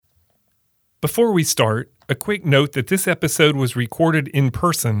Before we start, a quick note that this episode was recorded in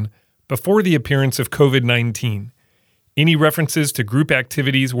person before the appearance of COVID-19. Any references to group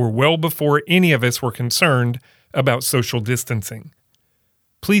activities were well before any of us were concerned about social distancing.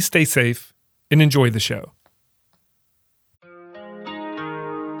 Please stay safe and enjoy the show.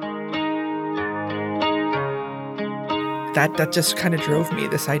 That just kind of drove me,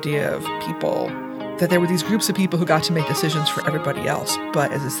 this idea of people, that there were these groups of people who got to make decisions for everybody else.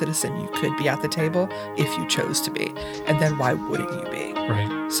 But as a citizen, you could be at the table if you chose to be. And then why wouldn't you be?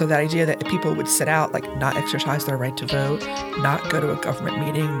 Right. So that idea that people would sit out, like not exercise their right to vote, not go to a government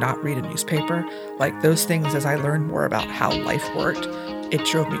meeting, not read a newspaper, like those things, as I learned more about how life worked, it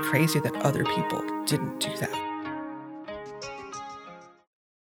drove me crazy that other people didn't do that.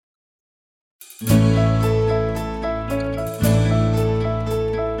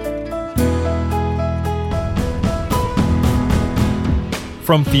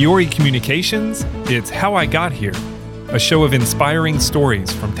 From Fiore Communications, it's How I Got Here, a show of inspiring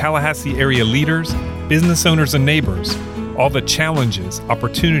stories from Tallahassee area leaders, business owners, and neighbors, all the challenges,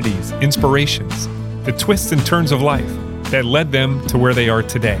 opportunities, inspirations, the twists and turns of life that led them to where they are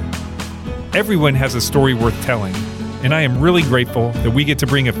today. Everyone has a story worth telling, and I am really grateful that we get to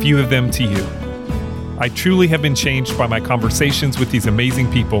bring a few of them to you. I truly have been changed by my conversations with these amazing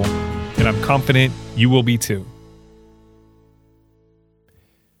people, and I'm confident you will be too.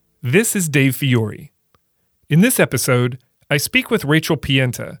 This is Dave Fiore. In this episode, I speak with Rachel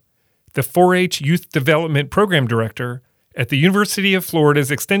Pienta, the 4-H Youth Development Program Director at the University of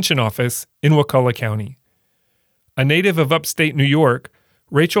Florida's Extension Office in Wakulla County. A native of upstate New York,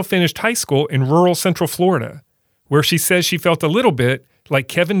 Rachel finished high school in rural Central Florida, where she says she felt a little bit like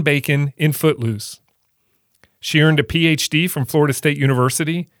Kevin Bacon in Footloose. She earned a Ph.D. from Florida State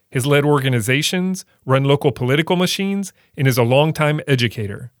University, has led organizations, run local political machines, and is a longtime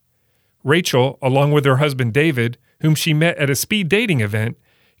educator. Rachel, along with her husband David, whom she met at a speed dating event,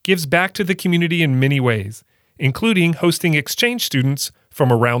 gives back to the community in many ways, including hosting exchange students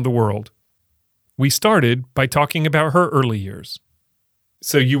from around the world. We started by talking about her early years.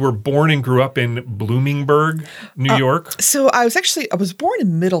 So you were born and grew up in Bloomingburg, New York? So I was born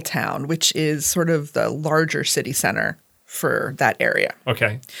in Middletown, which is sort of the larger city center for that area.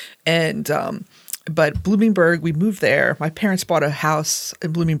 Okay. And but Bloomingburg, we moved there. My parents bought a house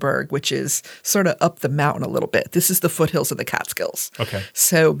in Bloomingburg, which is sort of up the mountain a little bit. This is the foothills of the Catskills. Okay.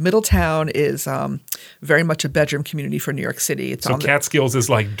 So Middletown is very much a bedroom community for New York City. So Catskills is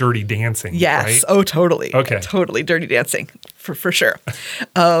like Dirty Dancing, yes. Right? Oh, totally. Okay. Totally Dirty Dancing, for sure.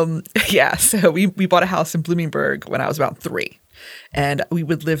 So we bought a house in Bloomingburg when I was about 3. And we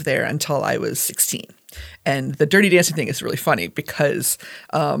would live there until I was 16. And the Dirty Dancing thing is really funny because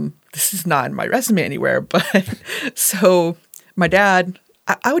this is not in my resume anywhere. But so my dad,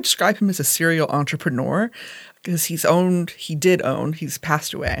 I would describe him as a serial entrepreneur because he's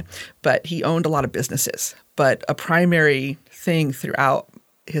passed away, but he owned a lot of businesses. But a primary thing throughout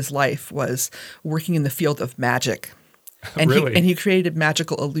his life was working in the field of magic. And really? He created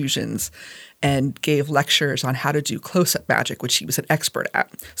magical illusions and gave lectures on how to do close-up magic, which he was an expert at.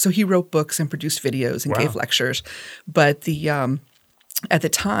 So he wrote books and produced videos and gave lectures. But at the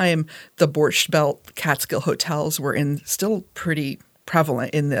time, the Borscht Belt Catskill hotels were still pretty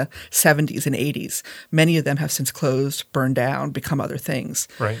prevalent in the 70s and 80s. Many of them have since closed, burned down, become other things.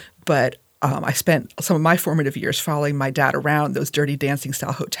 Right. But I spent some of my formative years following my dad around those Dirty Dancing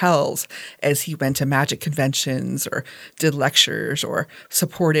style hotels as he went to magic conventions or did lectures or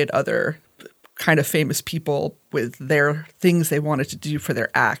supported other kind of famous people with their things they wanted to do for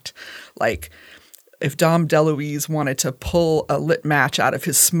their act. Like if Dom DeLuise wanted to pull a lit match out of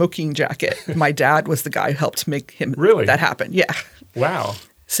his smoking jacket, my dad was the guy who helped make him that happen. Yeah. Wow.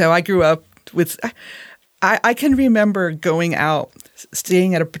 So I grew up with I can remember going out,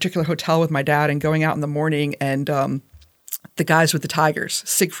 staying at a particular hotel with my dad and going out in the morning and the guys with the tigers,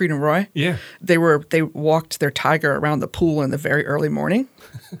 Siegfried and Roy. Yeah. They walked their tiger around the pool in the very early morning.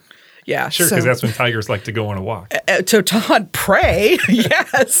 Yeah. Sure, because that's when tigers like to go on a walk. To hunt prey,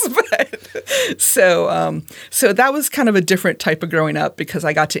 yes. But, so that was kind of a different type of growing up because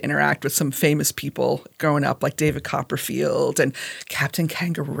I got to interact with some famous people growing up, like David Copperfield and Captain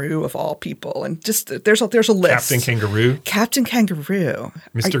Kangaroo of all people, and just there's a list. Captain Kangaroo.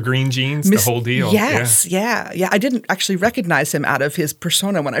 Mr. Green Jeans, the whole deal. Yes, yeah. I didn't actually recognize him out of his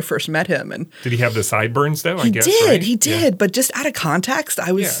persona when I first met him. And did he have the sideburns though? He did, but just out of context,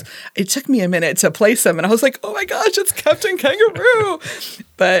 I it took me a minute to place him, and I was like, oh my gosh, it's Captain Kangaroo.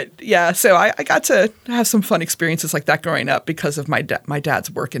 But yeah, so I got to have some fun experiences like that growing up because of my dad's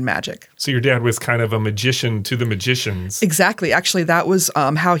work in magic. So your dad was kind of a magician to the magicians. Exactly. Actually, that was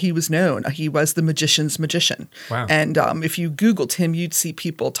how he was known. He was the magician's magician. Wow. And if you Googled him, you'd see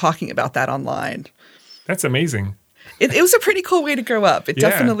people talking about that online. That's amazing. It was a pretty cool way to grow up. It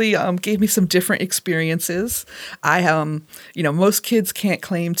definitely gave me some different experiences. Most kids can't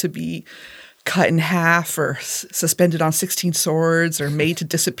claim to be cut in half or suspended on 16 swords or made to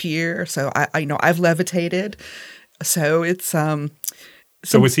disappear. So I've levitated. So it's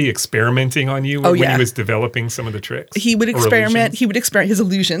So was he experimenting on you when he was developing some of the tricks? He would experiment. He would experiment his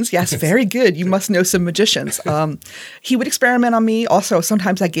illusions. Yes, very good. You must know some magicians. He would experiment on me. Also,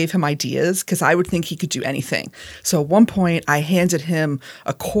 sometimes I gave him ideas because I would think he could do anything. So at one point, I handed him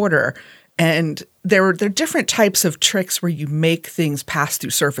a quarter, and there are different types of tricks where you make things pass through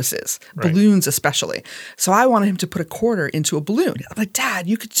surfaces, balloons especially. So I wanted him to put a quarter into a balloon. I'm like, Dad,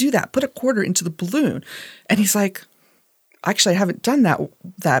 you could do that. Put a quarter into the balloon. And he's like, actually, I haven't done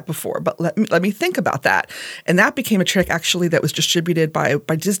that before, but let me think about that. And that became a trick actually that was distributed by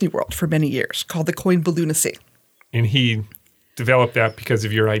Disney World for many years called the coin balloonacy. And he developed that because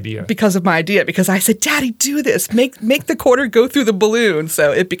of your idea. Because of my idea. Because I said, Daddy, do this. Make the quarter go through the balloon.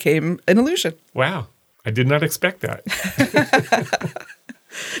 So it became an illusion. Wow. I did not expect that.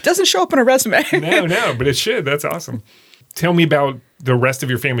 Doesn't show up on a resume. No, but it should. That's awesome. Tell me about the rest of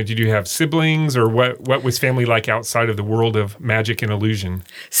your family. Did you have siblings, or what was family like outside of the world of magic and illusion?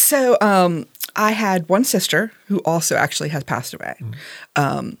 So I had one sister who also actually has passed away.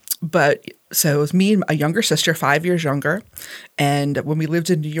 But so it was me and a younger sister, 5 years younger. And when we lived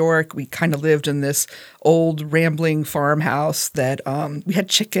in New York, we kind of lived in this old rambling farmhouse that we had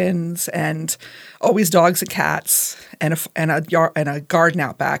chickens and always dogs and cats and a garden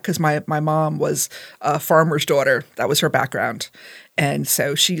out back because my mom was a farmer's daughter. That was her background. And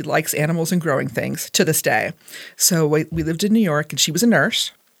so she likes animals and growing things to this day. So we lived in New York, and she was a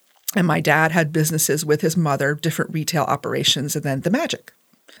nurse. And my dad had businesses with his mother, different retail operations, and then the magic.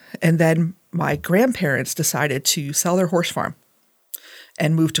 And then my grandparents decided to sell their horse farm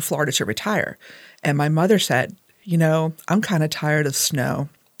and move to Florida to retire. And my mother said, I'm kind of tired of snow.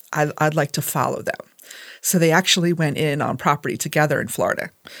 I'd like to follow them. So they actually went in on property together in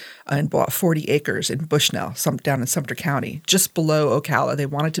Florida and bought 40 acres in Bushnell, down in Sumter County, just below Ocala. They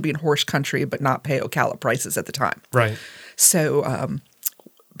wanted to be in horse country but not pay Ocala prices at the time. Right. So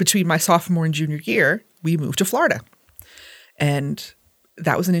between my sophomore and junior year, we moved to Florida. And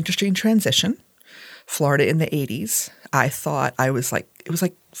that was an interesting transition. Florida in the 80s, I thought it was like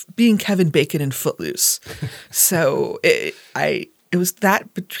being Kevin Bacon in Footloose. So it was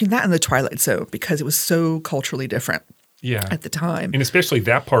that between that and the Twilight Zone because it was so culturally different at the time. And especially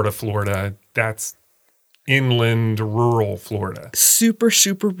that part of Florida, that's inland, rural Florida. Super,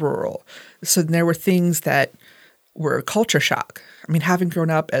 super rural. So there were things that were culture shock. I mean, having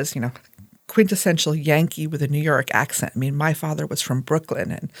grown up as, quintessential Yankee with a New York accent. I mean, my father was from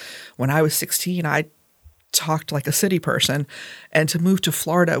Brooklyn, and when I was 16, I talked like a city person. And to move to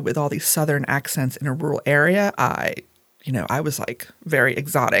Florida with all these Southern accents in a rural area, I was like very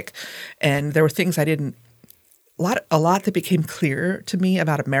exotic. And there were things a lot that became clear to me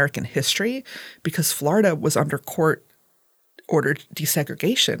about American history because Florida was under court-ordered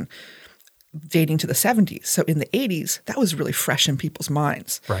desegregation dating to the 70s. So in the 80s, that was really fresh in people's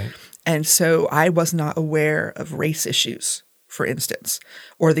minds. Right. And so I was not aware of race issues, for instance,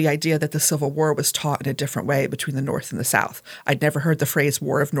 or the idea that the Civil War was taught in a different way between the North and the South. I'd never heard the phrase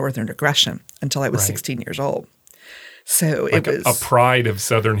War of Northern Aggression until I was 16 years old. So like it was a pride of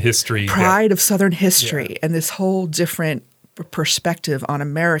Southern history. Pride of Southern history and this whole different perspective on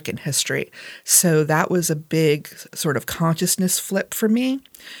American history. So that was a big sort of consciousness flip for me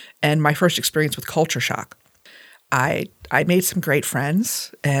and my first experience with culture shock. I made some great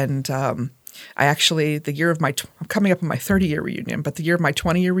friends, and I actually, I'm coming up on my 30-year reunion, but the year of my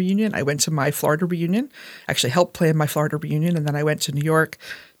 20-year reunion, I went to my Florida reunion, actually helped plan my Florida reunion, and then I went to New York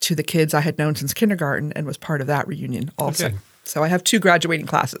to the kids I had known since kindergarten and was part of that reunion also. Okay. So I have 2 graduating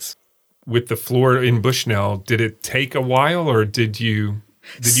classes. With the Florida in Bushnell, did it take a while, or did you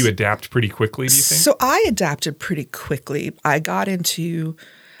adapt pretty quickly, do you think? So I adapted pretty quickly.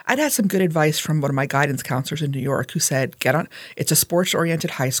 I'd had some good advice from one of my guidance counselors in New York who said, it's a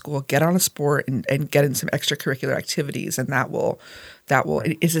sports-oriented high school, get on a sport and get in some extracurricular activities, and that will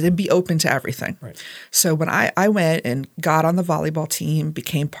be open to everything. Right. So when I went and got on the volleyball team,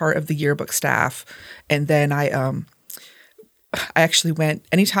 became part of the yearbook staff, and then I I actually went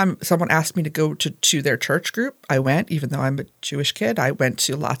anytime someone asked me to go to their church group, I went, even though I'm a Jewish kid. I went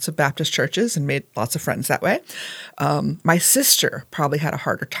to lots of Baptist churches and made lots of friends that way. My sister probably had a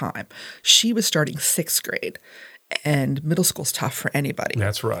harder time. She was starting 6th grade, and middle school's tough for anybody.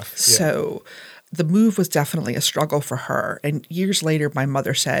 That's rough. Yeah. So the move was definitely a struggle for her. And years later, my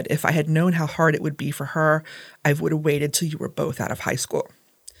mother said, if I had known how hard it would be for her, I would have waited till you were both out of high school.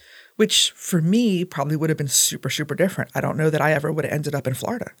 Which for me probably would have been super, super different. I don't know that I ever would have ended up in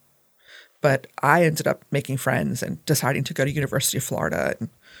Florida. But I ended up making friends and deciding to go to University of Florida.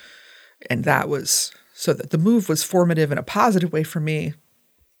 And that was, so that the move was formative in a positive way for me,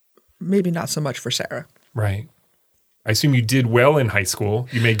 maybe not so much for Sarah. Right. I assume you did well in high school.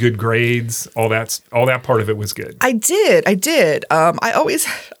 You made good grades. All that part of it was good. I did. I always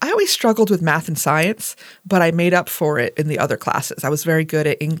struggled with math and science, but I made up for it in the other classes. I was very good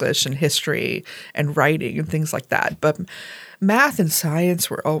at English and history and writing and things like that. But math and science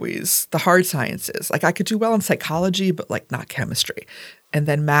were always the hard sciences. Like I could do well in psychology, but like not chemistry. And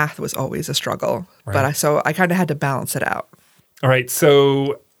then math was always a struggle. Right. But I kind of had to balance it out. All right.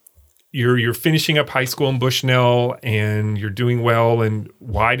 So You're finishing up high school in Bushnell and you're doing well. And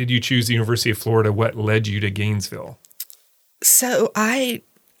why did you choose the University of Florida? What led you to Gainesville? So I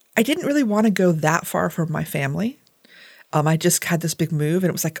didn't really want to go that far from my family. I just had this big move and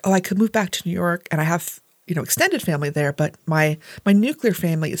it was like, I could move back to New York and I have, extended family there, but my nuclear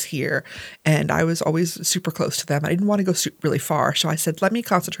family is here and I was always super close to them. I didn't want to go really far. So I said, let me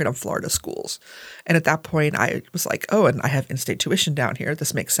concentrate on Florida schools. And at that point I was like, and I have in-state tuition down here.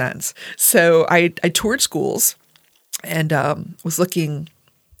 This makes sense. So I toured schools and was looking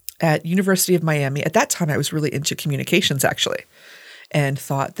at University of Miami. At that time, I was really into communications actually and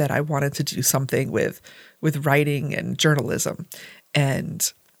thought that I wanted to do something with writing and journalism.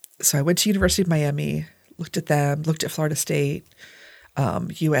 And so I went to University of Miami, looked at Florida State,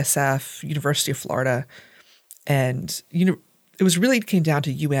 USF, University of Florida, and it came down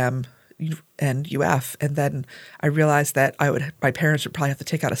to UM and UF, and then I realized that my parents would probably have to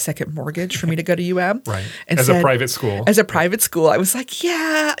take out a second mortgage for me to go to UM. Right. As a private school. As a private school, I was like,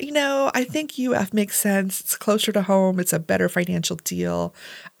 yeah, I think UF makes sense. It's closer to home. It's a better financial deal.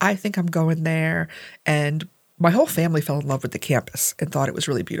 I think I'm going there. And my whole family fell in love with the campus and thought it was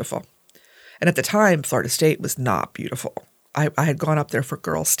really beautiful. And at the time, Florida State was not beautiful. I had gone up there for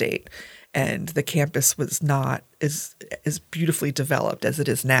Girls State, and the campus was not as beautifully developed as it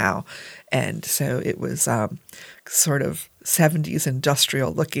is now. And so it was sort of 70s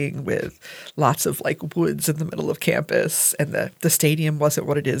industrial looking with lots of like woods in the middle of campus. And the stadium wasn't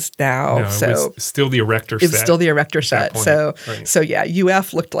what it is now. No, so it was still the erector set. It was still the erector set. So, right. So yeah,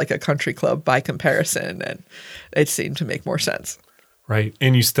 UF looked like a country club by comparison, and it seemed to make more sense. Right.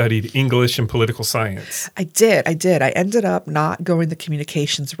 And you studied English and political science. I did. I ended up not going the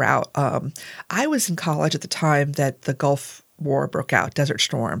communications route. I was in college at the time that the Gulf War broke out, Desert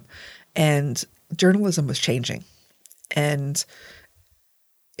Storm, and journalism was changing. And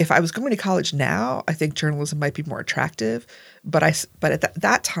if I was going to college now, I think journalism might be more attractive. But at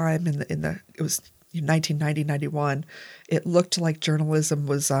that time, it was 1990, 91, it looked like journalism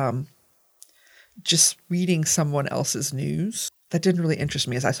was just reading someone else's news. That didn't really interest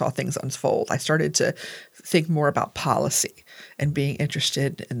me as I saw things unfold. I started to think more about policy and being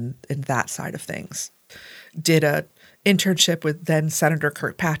interested in that side of things. Did a internship with then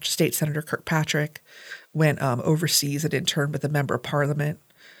State Senator Kirkpatrick. Went overseas and interned with a member of parliament.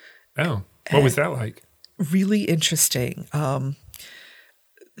 Oh, what was that like? Really interesting.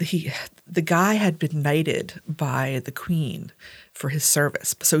 The guy had been knighted by the Queen for his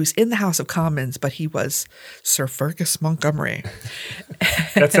service. So he's in the House of Commons, but he was Sir Fergus Montgomery.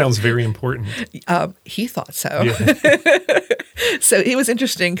 That sounds very important. He thought so. Yeah. So it was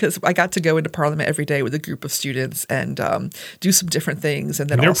interesting because I got to go into Parliament every day with a group of students and do some different things. And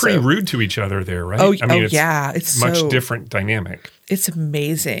then they're pretty rude to each other there, right? It's much different dynamic. It's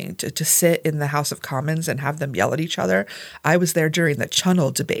amazing to sit in the House of Commons and have them yell at each other. I was there during the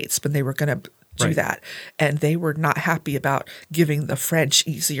Channel debates when they were going to do that. And they were not happy about giving the French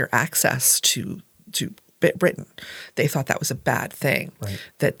easier access to Britain. They thought that was a bad thing,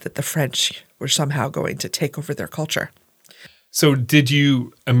 that the French were somehow going to take over their culture. So did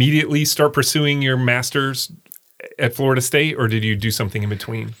you immediately start pursuing your master's at Florida State, or did you do something in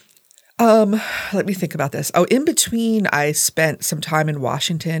between? Let me think about this. In between, I spent some time in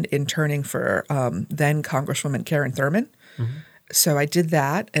Washington interning for then Congresswoman Karen Thurman. Mm-hmm. So I did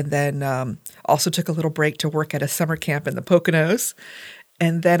that, and then also took a little break to work at a summer camp in the Poconos.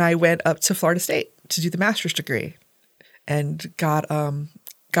 And then I went up to Florida State to do the master's degree and got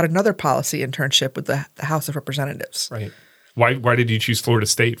another policy internship with the House of Representatives. Right. Why did you choose Florida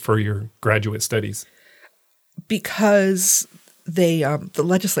State for your graduate studies? Because the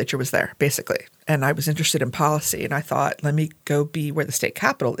legislature was there, basically. And I was interested in policy. And I thought, let me go be where the state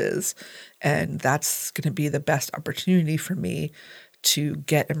capitol is. And that's going to be the best opportunity for me to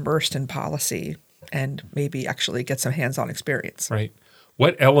get immersed in policy and maybe actually get some hands-on experience. Right.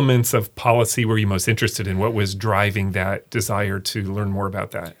 What elements of policy were you most interested in? What was driving that desire to learn more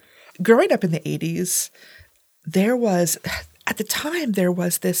about that? Growing up in the 80s, at the time, there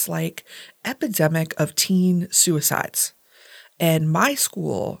was this like epidemic of teen suicides. And my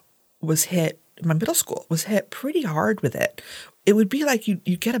school was hit, my middle school was hit pretty hard with it. It would be like you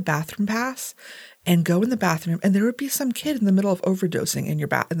get a bathroom pass and go in the bathroom, and there would be some kid in the middle of overdosing in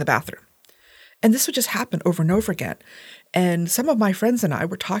the bathroom. And this would just happen over and over again. And some of my friends and I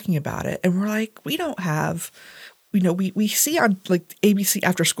were talking about it, and we're like, we don't have, we see on like ABC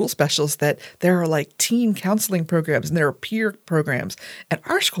after school specials that there are like teen counseling programs and there are peer programs, and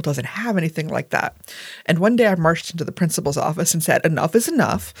our school doesn't have anything like that. And one day I marched into the principal's office and said, enough is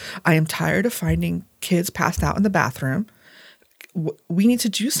enough. I am tired of finding kids passed out in the bathroom. We need to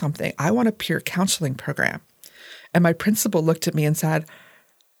do something. I want a peer counseling program. And my principal looked at me and said,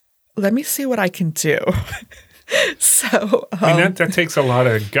 let me see what I can do. So I mean, that takes a lot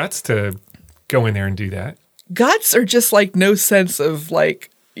of guts to go in there and do that. Guts are just like no sense of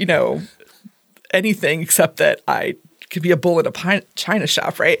like, anything except that I could be a bull in a china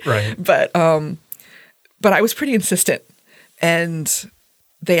shop, right? Right. But I was pretty insistent. And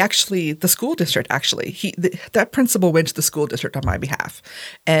the school district that principal went to the school district on my behalf.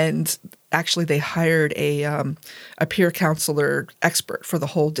 And actually they hired a peer counselor expert for the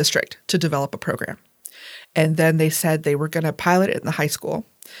whole district to develop a program. And then they said they were going to pilot it in the high school.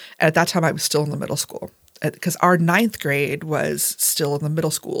 And at that time, I was still in the middle school because our 9th grade was still in the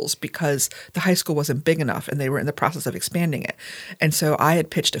middle schools because the high school wasn't big enough and they were in the process of expanding it. And so I had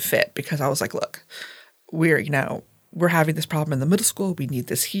pitched a fit because I was like, look, we're having this problem in the middle school. We need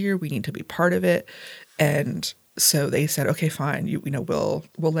this here. We need to be part of it. And so they said, okay, fine. We'll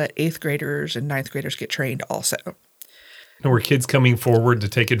let 8th graders and 9th graders get trained also. And were kids coming forward to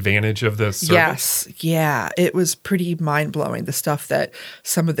take advantage of this service? Yes. Yeah. It was pretty mind-blowing, the stuff that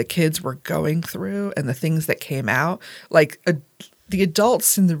some of the kids were going through and the things that came out. Like the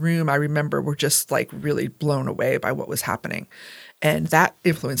adults in the room, I remember, were just like really blown away by what was happening. And that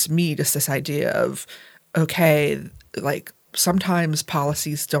influenced me, just this idea of, okay, like sometimes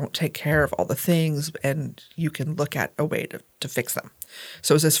policies don't take care of all the things and you can look at a way to fix them.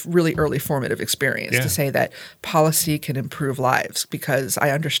 So it was this really early formative experience to say that policy can improve lives, because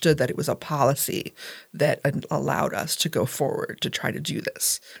I understood that it was a policy that allowed us to go forward to try to do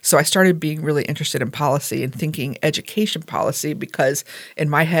this. So I started being really interested in policy and thinking education policy, because in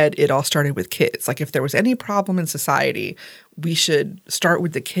my head, it all started with kids. Like if there was any problem in society, we should start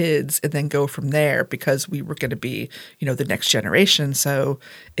with the kids and then go from there, because we were going to be, the next generation. So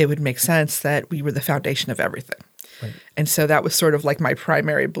it would make sense that we were the foundation of everything. Right. And so that was sort of like my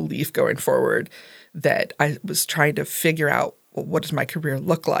primary belief going forward, that I was trying to figure out, well, what does my career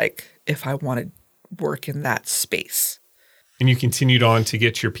look like if I want to work in that space? And you continued on to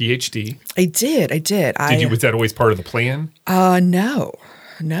get your Ph.D. I did. Was that always part of the plan? No.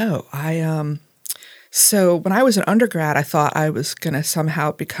 So when I was an undergrad, I thought I was going to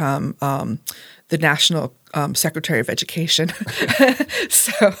somehow become the National Secretary of Education.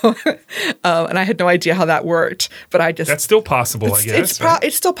 And I had no idea how that worked, but that's still possible, I guess.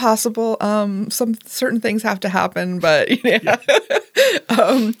 It's still possible. Some certain things have to happen, but at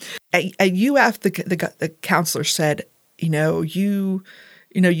UF, the counselor said, you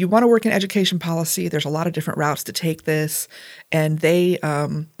want to work in education policy. There's a lot of different routes to take this. And they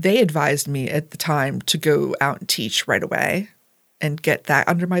advised me at the time to go out and teach right away and get that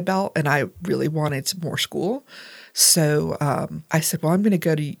under my belt. And I really wanted more school. So I said, well, I'm going to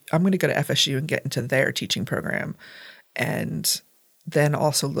go to FSU and get into their teaching program. And then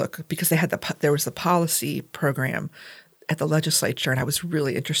also look, because there was the policy program at the legislature, and I was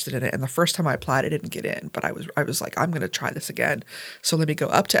really interested in it. And the first time I applied, I didn't get in, but I was like, I'm going to try this again. So let me go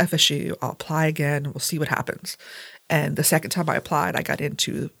up to FSU. I'll apply again. We'll see what happens. And the second time I applied, I got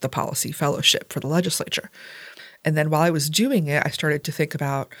into the policy fellowship for the legislature. And then while I was doing it, I started to think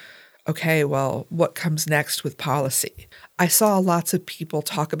about, okay, well, what comes next with policy? I saw lots of people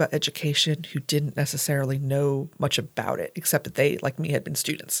talk about education who didn't necessarily know much about it, except that they, like me, had been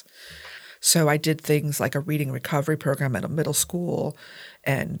students. So I did things like a reading recovery program at a middle school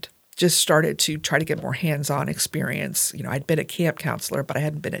and just started to try to get more hands-on experience. I'd been a camp counselor, but I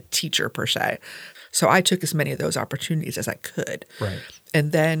hadn't been a teacher per se. So I took as many of those opportunities as I could. Right.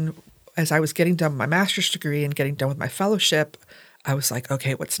 And then as I was getting done with my master's degree and getting done with my fellowship, I was like,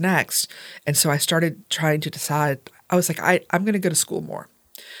 okay, what's next? And so I started trying to decide. I was like, I'm going to go to school more,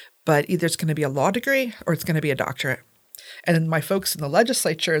 but either it's going to be a law degree or it's going to be a doctorate. And then my folks in the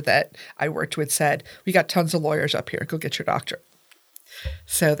legislature that I worked with said, we got tons of lawyers up here. Go get your doctorate.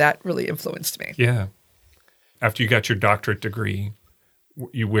 So that really influenced me. Yeah. After you got your doctorate degree,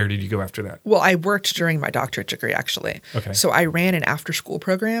 where did you go after that? Well, I worked during my doctorate degree, actually. Okay. So I ran an after-school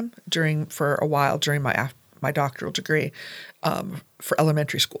program for a while during my doctoral degree for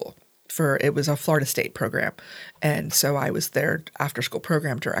elementary school. It was a Florida State program. And so I was their after-school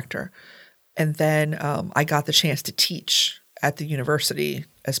program director. And then I got the chance to teach at the university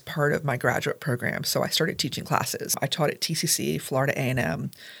as part of my graduate program. So I started teaching classes. I taught at TCC, Florida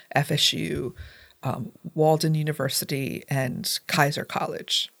A&M, FSU, Walden University, and Kaiser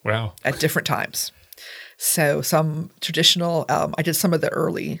College. Wow. At different times. So some traditional, I did some of the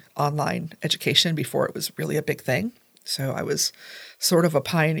early online education before it was really a big thing. So I was sort of a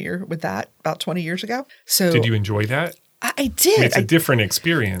pioneer with that about 20 years ago. So did you enjoy that? I did. I mean, it's a different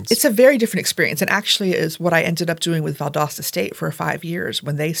experience. It's a very different experience. And actually is what I ended up doing with Valdosta State for 5 years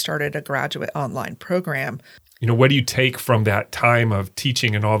when they started a graduate online program. What do you take from that time of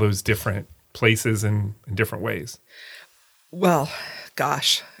teaching in all those different places and in different ways? Well,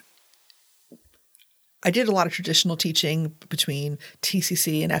 gosh. I did a lot of traditional teaching between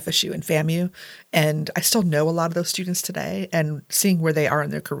TCC and FSU and FAMU, and I still know a lot of those students today, and seeing where they are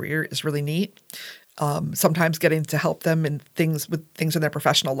in their career is really neat. Sometimes getting to help them with things in their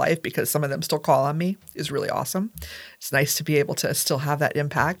professional life, because some of them still call on me, is really awesome. It's nice to be able to still have that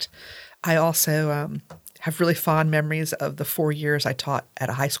impact. I also have really fond memories of the 4 years I taught at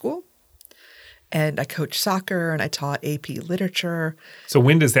a high school. And I coached soccer and I taught AP literature. So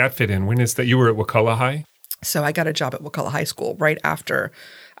when does that fit in? When is that? You were at Wakulla High? So I got a job at Wakulla High School right after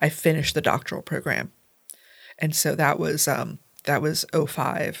I finished the doctoral program. And so that was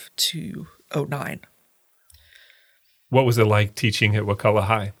 05 to 09. What was it like teaching at Wakulla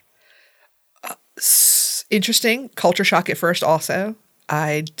High? Interesting. Culture shock at first also.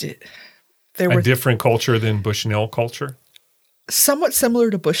 A different culture than Bushnell culture? Somewhat similar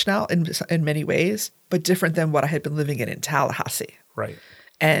to Bushnell in many ways, but different than what I had been living in Tallahassee. Right.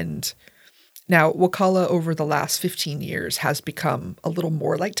 And now Wakulla over the last 15 years has become a little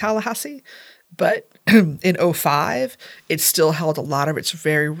more like Tallahassee, but in 05, it still held a lot of its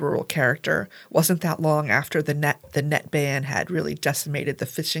very rural character. Wasn't that long after the net ban had really decimated the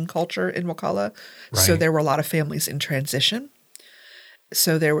fishing culture in Wakulla. Right. So there were a lot of families in transition.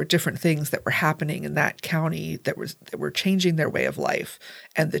 So there were different things that were happening in that county that were changing their way of life,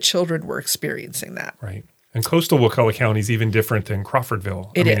 and the children were experiencing that. Right. And coastal Wakulla County is even different than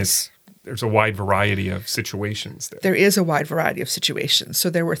Crawfordville. There's a wide variety of situations there. There is a wide variety of situations. So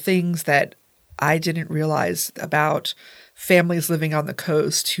there were things that I didn't realize about families living on the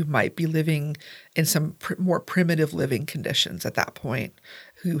coast who might be living in some more primitive living conditions at that point,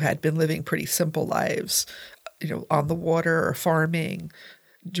 who had been living pretty simple lives, on the water or farming,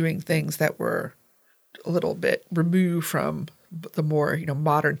 doing things that were a little bit removed from the more,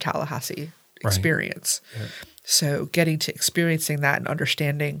 modern Tallahassee experience. Right. Yeah. So getting to experiencing that and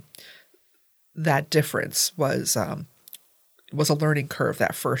understanding that difference was a learning curve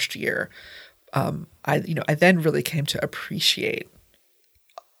that first year. I then really came to appreciate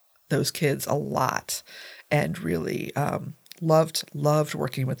those kids a lot and really loved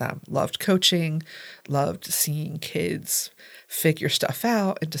working with them, loved coaching, loved seeing kids figure stuff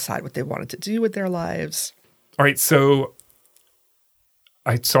out and decide what they wanted to do with their lives. All right, so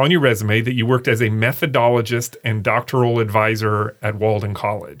I saw on your resume that you worked as a methodologist and doctoral advisor at Walden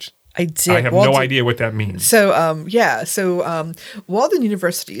College. I did. I have no idea what that means. So, Walden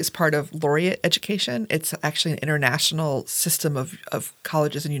University is part of Laureate Education. It's actually an international system of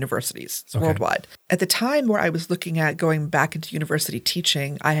colleges and universities. It's worldwide. At the time where I was looking at going back into university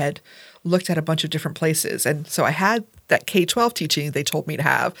teaching, I had looked at a bunch of different places. And so I had that K-12 teaching they told me to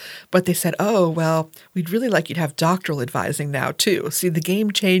have, but they said, oh, well, we'd really like you to have doctoral advising now too. See, the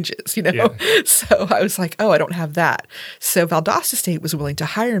game changes, Yeah. So I was like, oh, I don't have that. So Valdosta State was willing to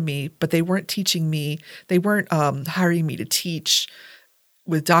hire me, but they weren't teaching me. They weren't hiring me to teach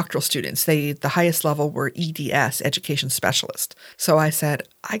with doctoral students. The highest level were EDS, education specialist. So I said,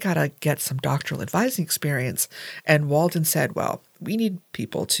 I got to get some doctoral advising experience. And Walden said, well, we need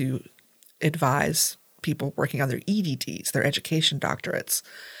people to advise people working on their EDDs, their education doctorates.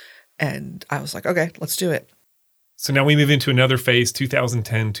 And I was like, okay, let's do it. So now we move into another phase,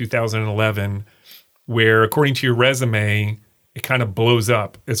 2010, 2011, where according to your resume, it kind of blows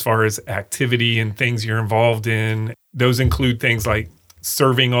up as far as activity and things you're involved in. Those include things like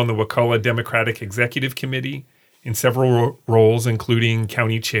serving on the Wakulla Democratic Executive Committee in several roles, including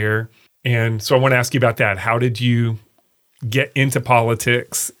county chair. And so I want to ask you about that. How did you get into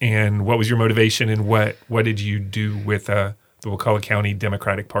politics, and what was your motivation, and what did you do with the Wakulla County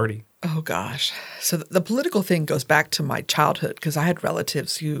Democratic Party? Oh, gosh. So the political thing goes back to my childhood because I had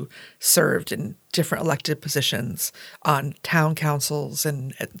relatives who served in different elected positions on town councils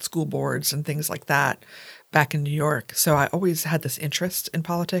and at school boards and things like that back in New York. So I always had this interest in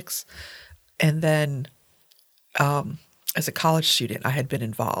politics. And then as a college student, I had been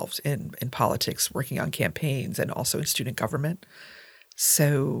involved in politics, working on campaigns and also in student government.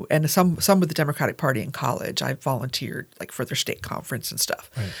 So, and some with the Democratic Party in college, I volunteered like for their state conference and stuff.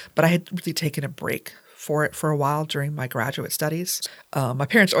 Right. But I had really taken a break for it for a while during my graduate studies. My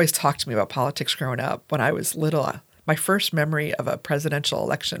parents always talked to me about politics growing up. When I was little, my first memory of a presidential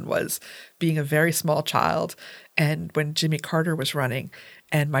election was being a very small child, and when Jimmy Carter was running.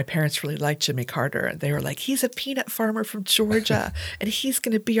 And my parents really liked Jimmy Carter. And they were like, he's a peanut farmer from Georgia, and he's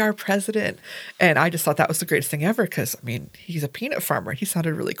going to be our president. And I just thought that was the greatest thing ever because, I mean, he's a peanut farmer. He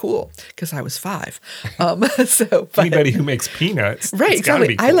sounded really cool because I was 5. Anybody who makes peanuts. Right,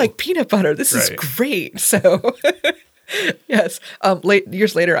 exactly. Cool. I like peanut butter. This is great. So, yes.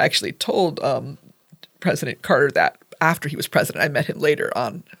 Years later, I actually told President Carter that after he was president. I met him later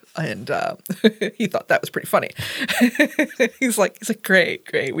on. And he thought that was pretty funny. He's like, great.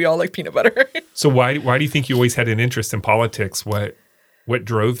 We all like peanut butter. So why do you think you always had an interest in politics? What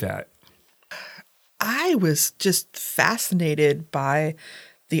drove that? I was just fascinated by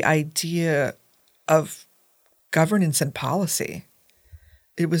the idea of governance and policy.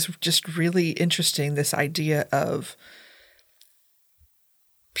 It was just really interesting, this idea of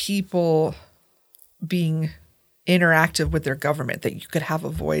people being interactive with their government, that you could have a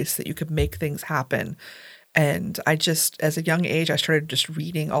voice, that you could make things happen. And I just, as a young age, I started just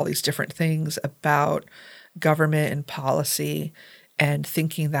reading all these different things about government and policy and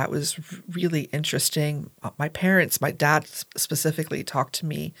thinking that was really interesting. My parents, my dad specifically, talked to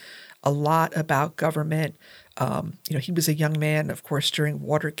me a lot about government. He was a young man, of course, during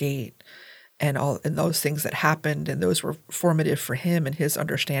Watergate and those things that happened, and those were formative for him and his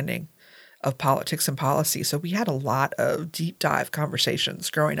understanding of politics and policy. So we had a lot of deep dive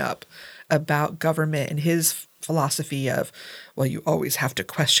conversations growing up about government and his philosophy of, well, you always have to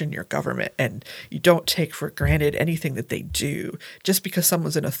question your government and you don't take for granted anything that they do. Just because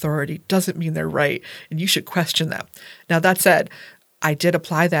someone's an authority doesn't mean they're right, and you should question them. Now, that said, I did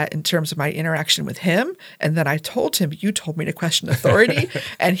apply that in terms of my interaction with him. And then I told him, you told me to question authority.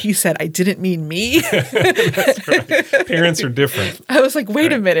 And he said, I didn't mean me. That's right. Parents are different. I was like,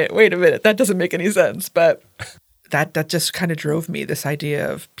 wait a minute. That doesn't make any sense. But that just kind of drove me, this idea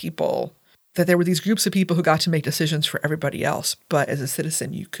of people, that there were these groups of people who got to make decisions for everybody else. But as a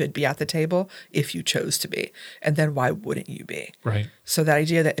citizen, you could be at the table if you chose to be. And then why wouldn't you be? Right. So that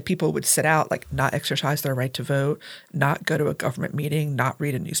idea that people would sit out, like not exercise their right to vote, not go to a government meeting, not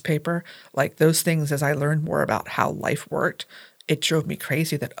read a newspaper, like those things, as I learned more about how life worked, it drove me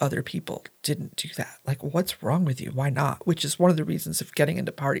crazy that other people didn't do that. Like, what's wrong with you? Why not? Which is one of the reasons of getting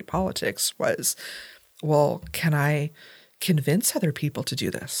into party politics was, well, can I convince other people to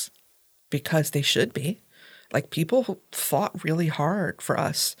do this? Because they should be. Like, people fought really hard for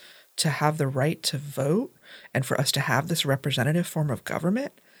us to have the right to vote and for us to have this representative form of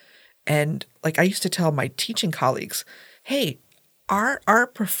government. And like, I used to tell my teaching colleagues, hey, our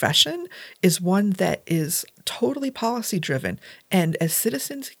profession is one that is totally policy driven. And as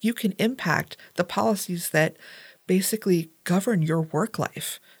citizens, you can impact the policies that basically govern your work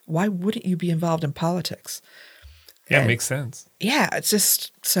life. Why wouldn't you be involved in politics? Yeah, it makes sense. Yeah, it's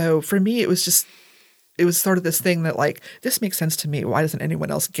just, so for me, it was sort of this thing that like, this makes sense to me. Why doesn't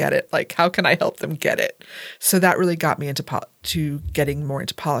anyone else get it? Like, how can I help them get it? So that really got me to getting more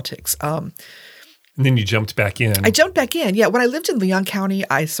into politics. And then you jumped back in. I jumped back in. Yeah. When I lived in Leon County,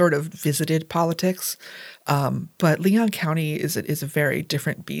 I sort of visited politics. But Leon County is a very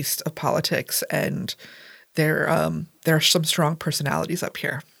different beast of politics. And there are some strong personalities up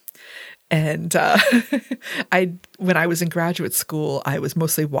here. And when I was in graduate school, I was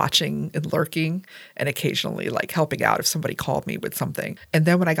mostly watching and lurking and occasionally like helping out if somebody called me with something. And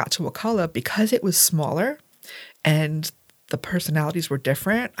then when I got to Wakulla, because it was smaller and the personalities were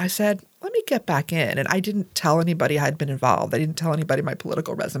different, I said, let me get back in. And I didn't tell anybody I had been involved. I didn't tell anybody my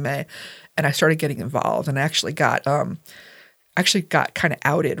political resume. And I started getting involved. And I actually got kind of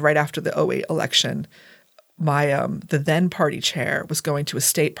outed right after the 2008 election. My the then party chair was going to a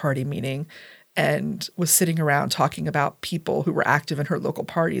state party meeting, and was sitting around talking about people who were active in her local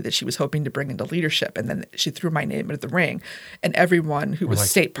party that she was hoping to bring into leadership. And then she threw my name into the ring. And everyone who was like,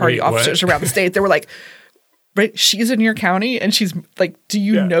 state party wait, officers what? around the state, they were like, right, she's in your county, and she's like, do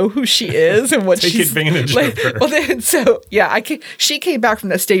you know who she is and what Take she's advantage like? of her. Well, then, so yeah, she came back from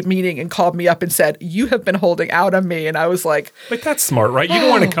that state meeting and called me up and said, "You have been holding out on me," and I was like, But that's smart, right? You don't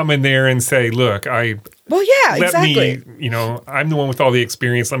want to come in there and say, look, well, yeah, exactly. I'm the one with all the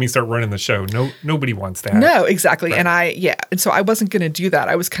experience. Let me start running the show. No, nobody wants that. No, exactly. Right. And so I wasn't going to do that.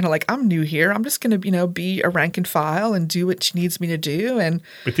 I was kind of like, I'm new here. I'm just going to, be a rank and file and do what she needs me to do.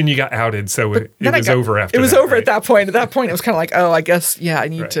 But then you got outed, so it was over after that. It was over right? at that point. At that point, it was kind of like, oh, I guess, I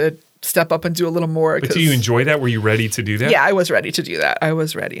need to step up and do a little more. But do you enjoy that? Were you ready to do that? Yeah, I was ready to do that. I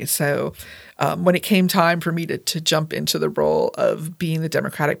was ready. So when it came time for me to jump into the role of being the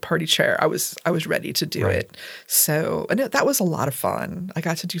Democratic Party chair, I was ready to do it. So that was a lot of fun. I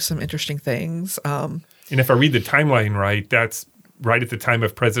got to do some interesting things. And if I read the timeline right, that's right at the time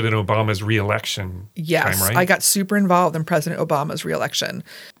of President Obama's reelection. Yes, time, right? I got super involved in President Obama's reelection.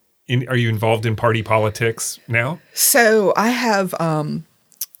 Are you involved in party politics now? So I have, I'm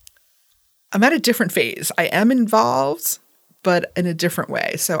at a different phase. I am involved, but in a different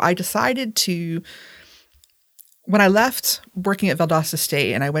way. So I decided when I left working at Valdosta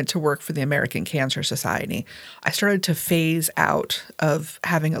State and I went to work for the American Cancer Society, I started to phase out of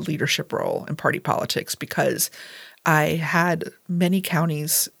having a leadership role in party politics because I had many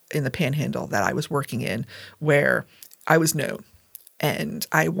counties in the Panhandle that I was working in where I was known. And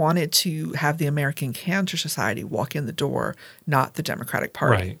I wanted to have the American Cancer Society walk in the door, not the Democratic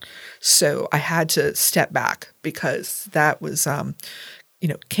Party. Right. So I had to step back because that was,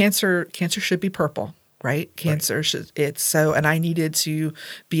 cancer should be purple, right? Cancer should, and I needed to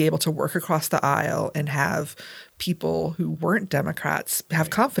be able to work across the aisle and have people who weren't Democrats have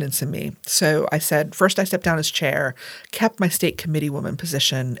confidence in me. So I said, first I stepped down as chair, kept my state committee woman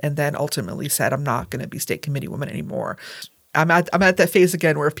position, and then ultimately said, I'm not going to be state committee woman anymore. I'm at that phase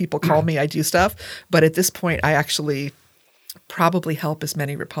again where if people call me, I do stuff. But at this point, I actually probably help as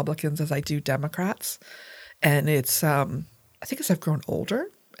many Republicans as I do Democrats. And it's, I think as I've grown older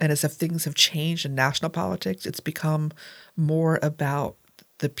and as if things have changed in national politics, it's become more about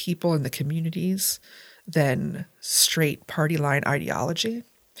the people and the communities than straight party line ideology.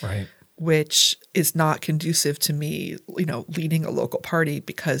 Right. Which is not conducive to me, leading a local party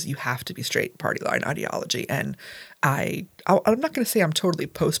because you have to be straight party line ideology. And I'm not going to say I'm totally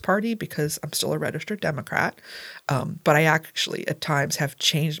post-party because I'm still a registered Democrat, but I actually at times have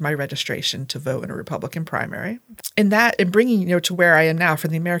changed my registration to vote in a Republican primary. And bringing, to where I am now for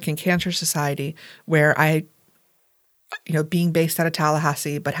the American Cancer Society, where I being based out of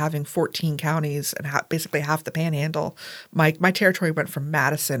Tallahassee, but having 14 counties and basically half the Panhandle, my territory went from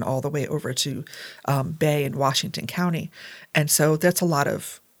Madison all the way over to Bay and Washington County. And so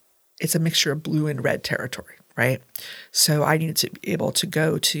it's a mixture of blue and red territory, right? So I needed to be able to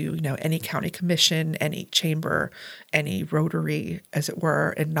go to, any county commission, any chamber, any rotary, as it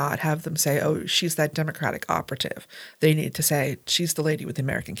were, and not have them say, oh, she's that Democratic operative. They needed to say, she's the lady with the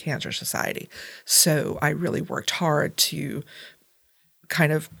American Cancer Society. So I really worked hard to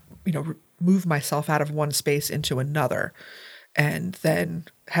kind of, move myself out of one space into another. And then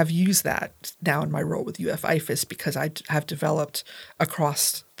have used that now in my role with UF-IFAS because I have developed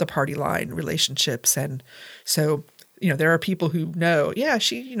across the party line relationships. And so, there are people who know,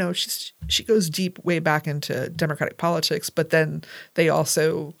 she goes deep way back into Democratic politics, but then they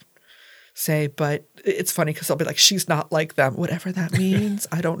also say, but it's funny because they'll be like, she's not like them, whatever that means.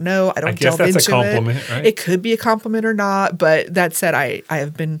 I don't know. I don't delve into it. I guess that's a compliment, right? It could be a compliment or not. But that said, I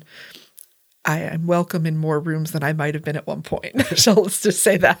am welcome in more rooms than I might have been at one point. So let's just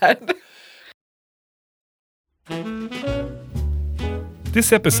say that.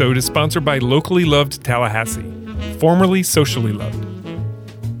 This episode is sponsored by Locally Loved Tallahassee, formerly Socially Loved.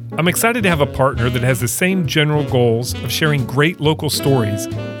 I'm excited to have a partner that has the same general goals of sharing great local stories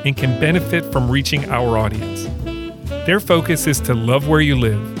and can benefit from reaching our audience. Their focus is to love where you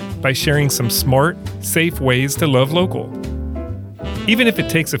live by sharing some smart, safe ways to love local. Even if it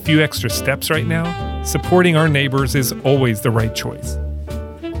takes a few extra steps right now, supporting our neighbors is always the right choice.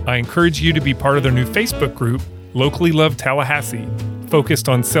 I encourage you to be part of their new Facebook group, Locally Loved Tallahassee, focused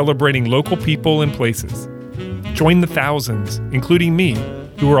on celebrating local people and places. Join the thousands, including me,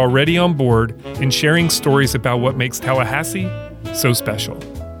 who are already on board and sharing stories about what makes Tallahassee so special.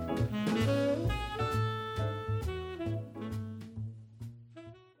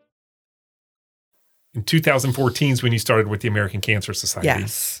 In 2014 is when you started with the American Cancer Society.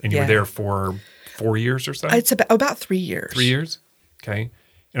 Yes. And you were there for 4 years or so? It's about 3 years. 3 years? Okay.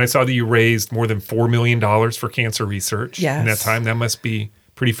 And I saw that you raised more than $4 million for cancer research in that time. That must be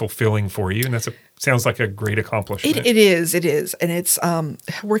pretty fulfilling for you. And sounds like a great accomplishment. It is. And it's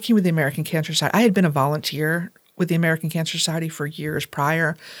working with the American Cancer Society. I had been a volunteer with the American Cancer Society for years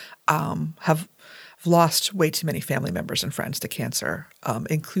prior. Have lost way too many family members and friends to cancer,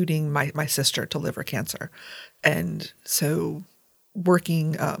 including my sister to liver cancer. And so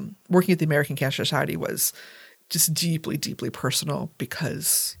working at the American Cancer Society was just deeply, deeply personal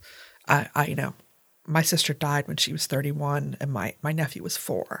because I my sister died when she was 31 and my nephew was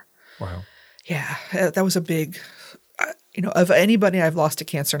 4. Wow. Yeah, that was a big, of anybody I've lost to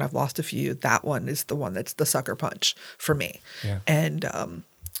cancer, and I've lost a few, that one is the one that's the sucker punch for me. Yeah. And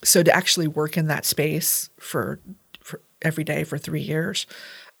so to actually work in that space for every day for 3 years,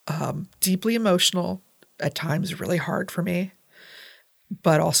 deeply emotional, at times really hard for me,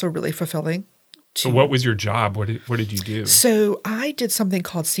 but also really fulfilling. So what was your job? What did you do? So I did something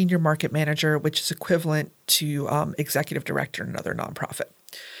called senior market manager, which is equivalent to executive director in another nonprofit.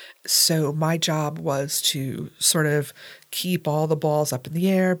 So my job was to sort of keep all the balls up in the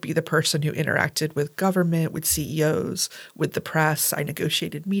air, be the person who interacted with government, with CEOs, with the press. I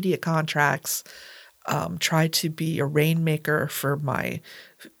negotiated media contracts, tried to be a rainmaker for my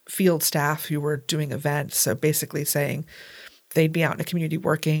field staff who were doing events. So basically saying, they'd be out in a community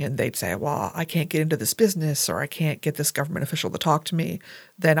working and they'd say, well, I can't get into this business or I can't get this government official to talk to me.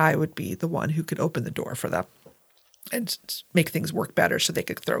 Then I would be the one who could open the door for them and make things work better so they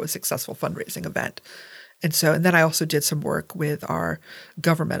could throw a successful fundraising event. And then I also did some work with our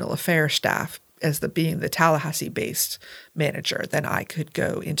governmental affairs staff as being the Tallahassee-based manager. Then I could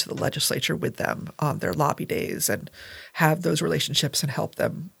go into the legislature with them on their lobby days and have those relationships and help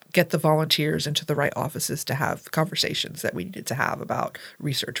them get the volunteers into the right offices to have conversations that we needed to have about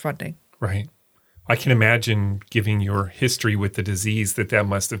research funding. Right. I can imagine, given your history with the disease, that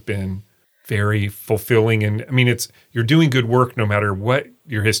must have been very fulfilling. And I mean, you're doing good work no matter what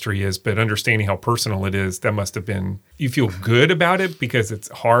your history is, but understanding how personal it is, that must have been, you feel good about it because it's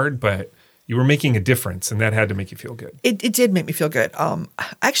hard, but you were making a difference and that had to make you feel good. It did make me feel good. I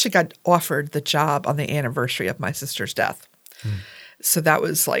actually got offered the job on the anniversary of my sister's death. So that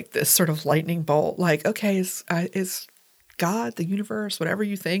was like this sort of lightning bolt, like, okay, is God, the universe, whatever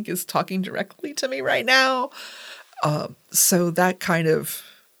you think, is talking directly to me right now? So that kind of,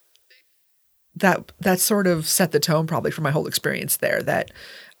 that sort of set the tone probably for my whole experience there, that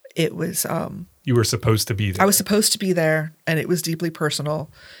it was... you were supposed to be there. I was supposed to be there, and it was deeply personal.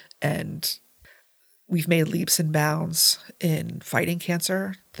 And we've made leaps and bounds in fighting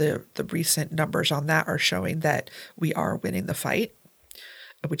cancer. The recent numbers on that are showing that we are winning the fight,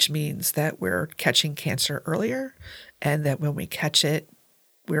 which means that we're catching cancer earlier, and that when we catch it,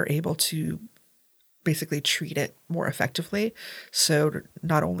 we're able to basically treat it more effectively. So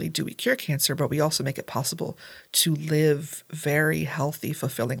not only do we cure cancer, but we also make it possible to live very healthy,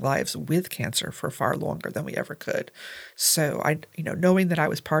 fulfilling lives with cancer for far longer than we ever could. So knowing that I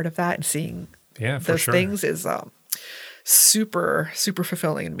was part of that and seeing those things is super, super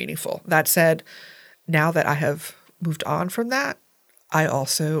fulfilling and meaningful. That said, now that I have moved on from that, I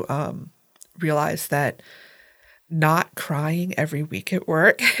also realized that not crying every week at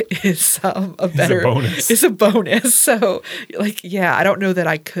work is a bonus. So I don't know that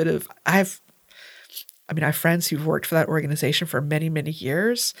I could have. I have friends who've worked for that organization for many, many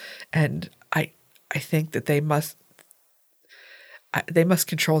years, and I think that they must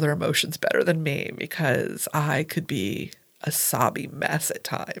control their emotions better than me, because I could be a sobby mess at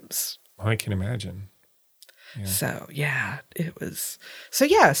times. I can imagine. Yeah. So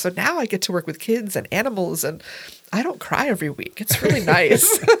now I get to work with kids and animals, and I don't cry every week. It's really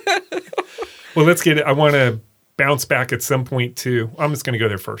nice. Well, I want to bounce back at some point too. I'm just going to go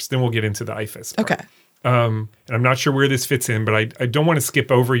there first. Then we'll get into the IFAS part. Okay. And I'm not sure where this fits in, but I don't want to skip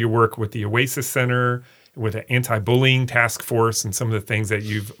over your work with the Oasis Center, with the anti-bullying task force, and some of the things that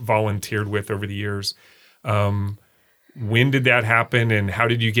you've volunteered with over the years. When did that happen, and how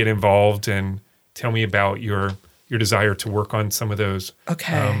did you get involved? And tell me about your desire to work on some of those.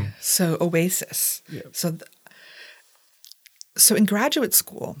 Okay. So Oasis. Yeah. So in graduate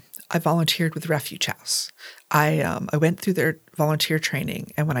school, I volunteered with Refuge House. I went through their volunteer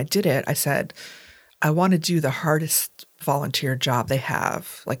training, and when I did it, I said, I want to do the hardest volunteer job they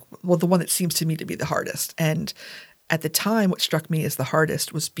have, the one that seems to me to be the hardest. And at the time, what struck me as the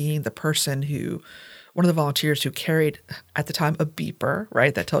hardest was being the person one of the volunteers who carried, at the time, a beeper,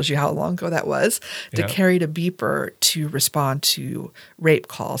 right? That tells you how long ago that was, carried a beeper to respond to rape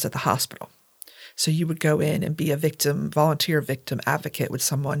calls at the hospital. So you would go in and be a volunteer victim advocate with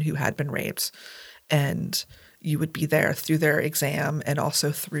someone who had been raped. And you would be there through their exam and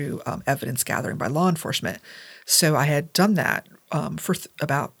also through evidence gathering by law enforcement. So I had done that for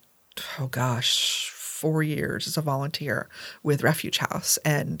about, 4 years as a volunteer with Refuge House,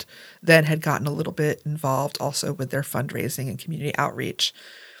 and then had gotten a little bit involved also with their fundraising and community outreach.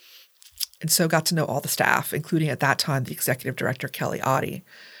 And so got to know all the staff, including at that time the executive director, Kelly Oddie.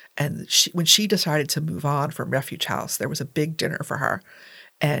 And when she decided to move on from Refuge House, there was a big dinner for her.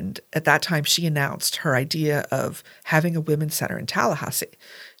 And at that time, she announced her idea of having a women's center in Tallahassee.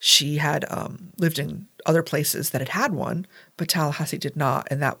 She had lived in other places that had one, but Tallahassee did not.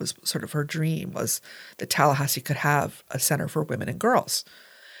 And that was sort of her dream, was that Tallahassee could have a center for women and girls.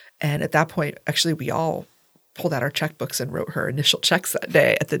 And at that point, actually, we all pulled out our checkbooks and wrote her initial checks that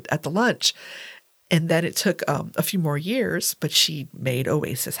day at the lunch. And then it took a few more years, but she made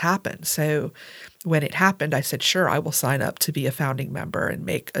Oasis happen. So when it happened, I said, sure, I will sign up to be a founding member and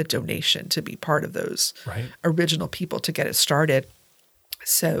make a donation to be part of those original people to get it started.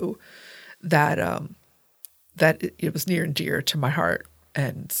 So that it was near and dear to my heart.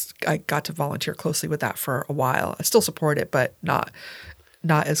 And I got to volunteer closely with that for a while. I still support it, but not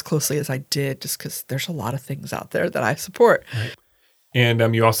as closely as I did, just because there's a lot of things out there that I support. Right.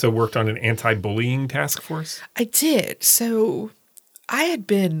 And you also worked on an anti-bullying task force? I did. So I had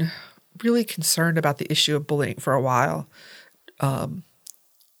been really concerned about the issue of bullying for a while.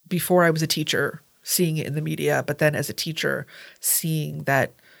 Before I was a teacher, seeing it in the media, but then as a teacher, seeing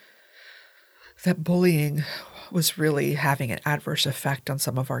that bullying was really having an adverse effect on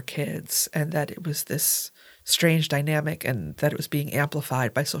some of our kids, and that it was this strange dynamic and that it was being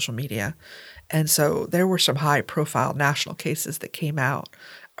amplified by social media. And so there were some high-profile national cases that came out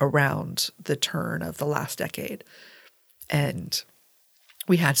around the turn of the last decade. And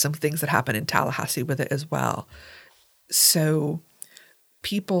we had some things that happened in Tallahassee with it as well. So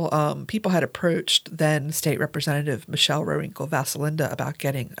people had approached then State Representative Michelle Rowinkle-Vasalinda about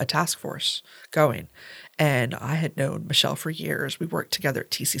getting a task force going. And I had known Michelle for years. We worked together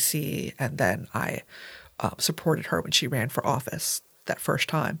at TCC, and then I supported her when she ran for office that first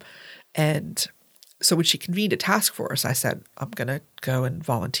time. And so when she convened a task force, I said, I'm going to go and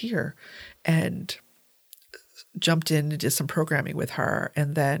volunteer, and jumped in and did some programming with her,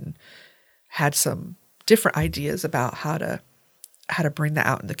 and then had some different ideas about how to bring that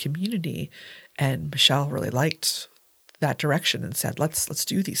out in the community. And Michelle really liked that direction and said, let's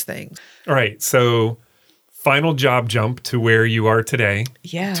do these things. All right. So final job jump to where you are today.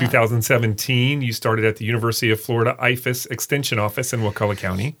 Yeah. 2017, you started at the University of Florida IFAS Extension Office in Wakulla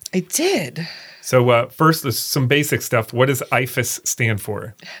County. I did. So first, some basic stuff. What does IFAS stand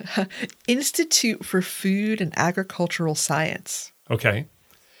for? Institute for Food and Agricultural Science. Okay.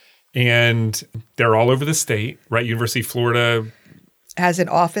 And they're all over the state, right? University of Florida has an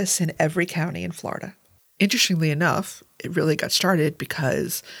office in every county in Florida. Interestingly enough, it really got started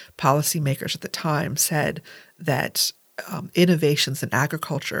because policymakers at the time said that innovations in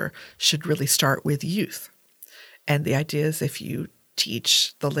agriculture should really start with youth. And the idea is if you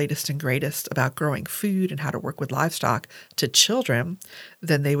teach the latest and greatest about growing food and how to work with livestock to children,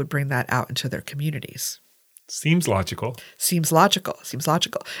 then they would bring that out into their communities. Seems logical. Seems logical.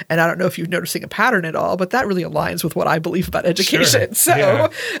 And I don't know if you're noticing a pattern at all, but that really aligns with what I believe about education. Sure.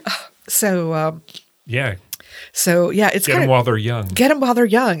 Yeah. It's get them while they're young. Get them while they're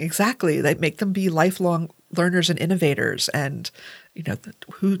young. Exactly. They make them be lifelong learners and innovators, and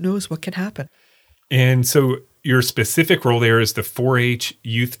who knows what can happen. And so your specific role there is the 4-H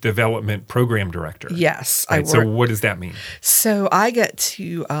Youth Development Program Director. Yes, right, so what does that mean? So I get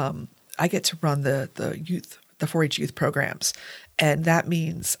to run the 4-H youth programs. And that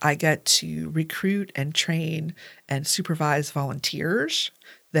means I get to recruit and train and supervise volunteers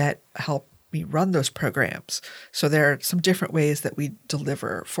that help me run those programs. So there are some different ways that we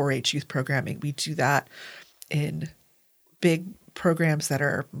deliver 4-H youth programming. We do that in big programs that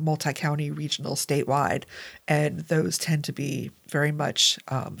are multi-county, regional, statewide, and those tend to be very much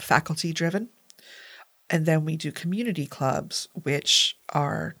faculty-driven. And then we do community clubs, which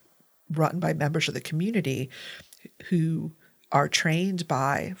are run by members of the community who are trained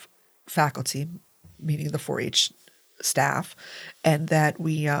by faculty, meaning the 4-H staff, and that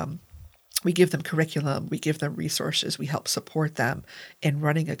we give them curriculum, we give them resources, we help support them in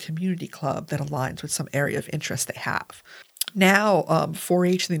running a community club that aligns with some area of interest they have. Now,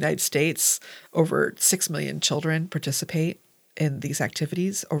 4-H in the United States, over 6 million children participate in these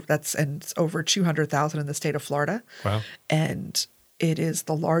activities. And it's over 200,000 in the state of Florida. Wow! And it is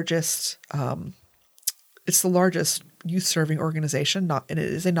the largest. It's the largest youth-serving organization. And it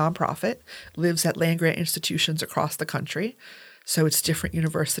is a nonprofit. Lives at land-grant institutions across the country. So it's different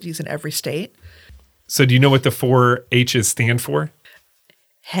universities in every state. So do you know what the 4 H's stand for?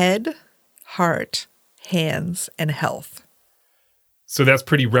 Head, heart, hands, and health. So that's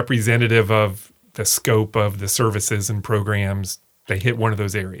pretty representative of the scope of the services and programs. They hit one of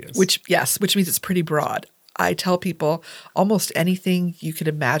those areas. Which means it's pretty broad. I tell people almost anything you could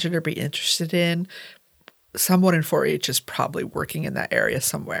imagine or be interested in, someone in 4-H is probably working in that area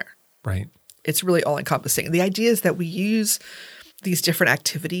somewhere. Right. It's really all encompassing. The idea is that we use these different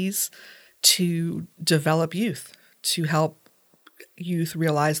activities to develop youth, to help youth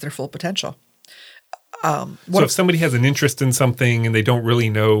realize their full potential. So if somebody has an interest in something and they don't really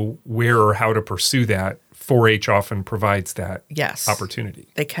know where or how to pursue that, 4-H often provides that opportunity.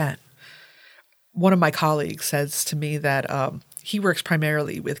 They can. One of my colleagues says to me that he works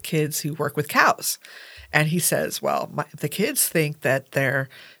primarily with kids who work with cows. And he says, well, the kids think that they're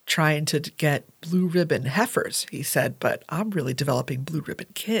trying to get blue ribbon heifers. He said, but I'm really developing blue ribbon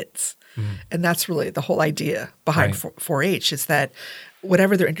kids. Mm. And that's really the whole idea behind 4-H is that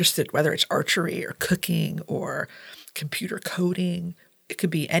whatever they're interested, whether it's archery or cooking or computer coding, it could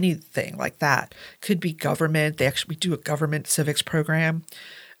be anything like that. It could be government. We do a government civics program.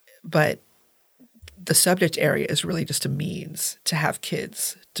 But the subject area is really just a means to have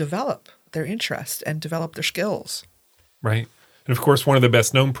kids develop their interest and develop their skills. Right. And of course, one of the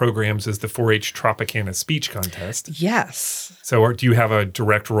best known programs is the 4-H Tropicana Speech Contest. Yes. So do you have a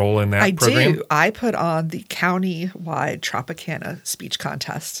direct role in that program? I do. I put on the county-wide Tropicana Speech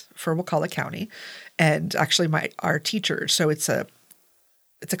Contest for Wakulla County and actually our teachers. So it's a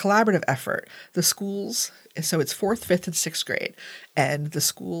collaborative effort. The schools, so it's 4th, 5th, and 6th grade. And the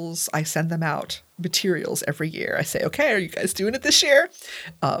schools, I send them out materials every year. I say, okay, are you guys doing it this year?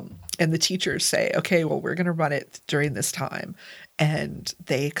 And the teachers say, okay, well, we're going to run it during this time. And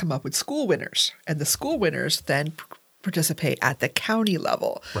they come up with school winners. And the school winners then participate at the county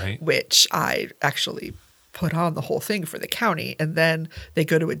level, which I actually put on the whole thing for the county. And then they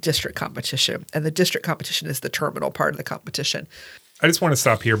go to a district competition. And the district competition is the terminal part of the competition. I just want to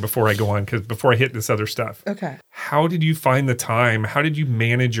stop here before I go on, because before I hit this other stuff. Okay. How did you find the time? How did you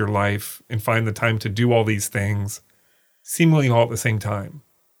manage your life and find the time to do all these things seemingly all at the same time?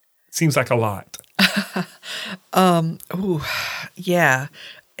 It seems like a lot. Yeah.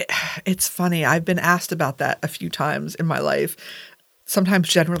 It's funny. I've been asked about that a few times in my life. Sometimes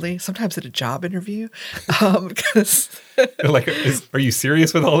generally, sometimes at a job interview. Because like, are you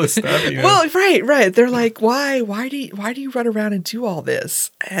serious with all this stuff? You know? Well, right. They're like, why do you run around and do all this?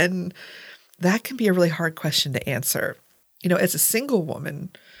 And that can be a really hard question to answer. You know, as a single woman,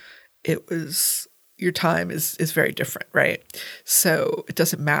 your time is very different, right? So it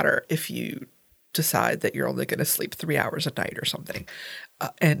doesn't matter if you decide that you're only going to sleep 3 hours a night or something.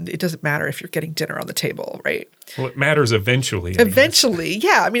 And it doesn't matter if you're getting dinner on the table, right? Well, it matters eventually. Eventually,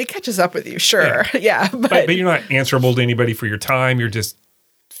 yeah. I mean, it catches up with you, sure. Yeah. But you're not answerable to anybody for your time. You're just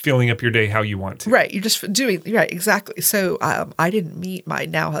filling up your day how you want to. Right. You're just doing, right, exactly. So I didn't meet my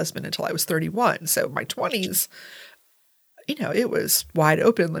now husband until I was 31. So my 20s, it was wide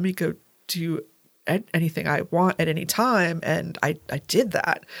open. Let me go do anything I want at any time. And I did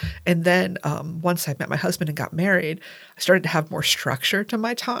that. And then once I met my husband and got married, I started to have more structure to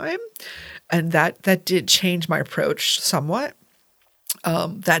my time. And that did change my approach somewhat.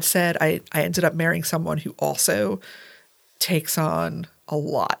 That said, I ended up marrying someone who also takes on a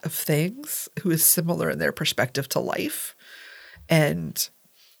lot of things, who is similar in their perspective to life. And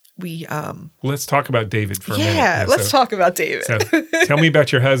let's talk about David for a minute. Yeah, let's talk about David. So tell me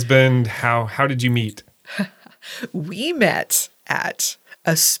about your husband. How did you meet? We met at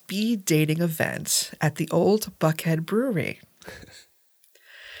a speed dating event at the old Buckhead Brewery.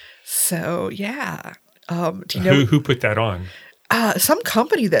 So, yeah. Do you know who put that on? Some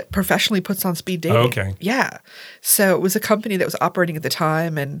company that professionally puts on speed dating. Oh, okay. Yeah. So it was a company that was operating at the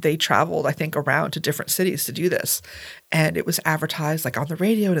time, and they traveled, I think, around to different cities to do this. And it was advertised like on the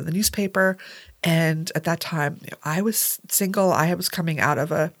radio and in the newspaper. And at that time, I was single. I was coming out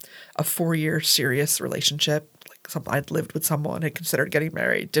of a 4-year serious relationship. I'd lived with someone, had considered getting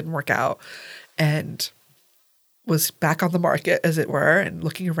married, didn't work out, and was back on the market, as it were, and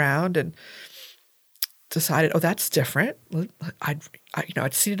looking around and decided, that's different. I'd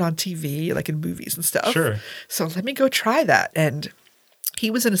seen it on TV, like in movies and stuff. Sure. So let me go try that. And he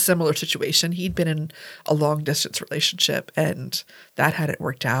was in a similar situation. He'd been in a long distance relationship, and that hadn't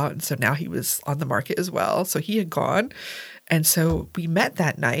worked out. And so now he was on the market as well. So he had gone. And so we met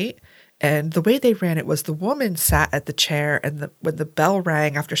that night. And the way they ran it was the woman sat at the chair, and when the bell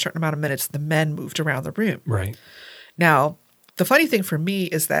rang after a certain amount of minutes, the men moved around the room. Right. Now, the funny thing for me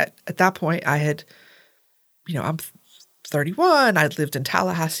is that at that point I had, I'm 31. I'd lived in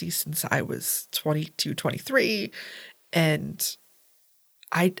Tallahassee since I was 22, 23. And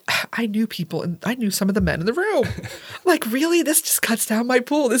I knew people, and I knew some of the men in the room. Like, really? This just cuts down my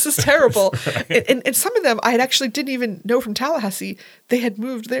pool. This is terrible. Right. And some of them I actually didn't even know from Tallahassee. They had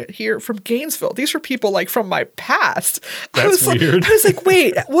moved here from Gainesville. These were people like from my past. That's weird. I was like,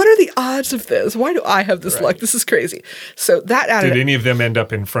 wait, what are the odds of this? Why do I have this luck? This is crazy. So that added. Did any of them end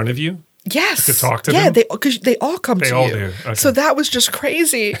up in front of you? Yes. To talk to them? Yeah, because they all come to you. They all do. Okay. So that was just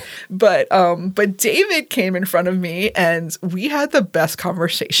crazy. But David came in front of me and we had the best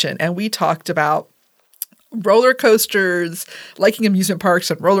conversation. And we talked about roller coasters, liking amusement parks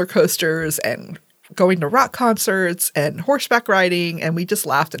and roller coasters, and going to rock concerts and horseback riding. And we just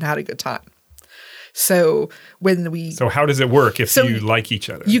laughed and had a good time. So how does it work if you like each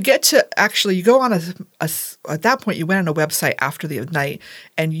other? You get to actually, you go on at that point, you went on a website after the night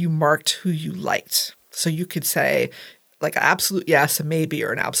and you marked who you liked. So you could say like an absolute yes, a maybe,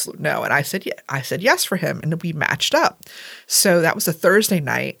 or an absolute no. And I said yes for him, and we matched up. So that was a Thursday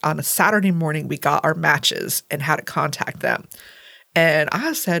night. On a Saturday morning, we got our matches and had to contact them. And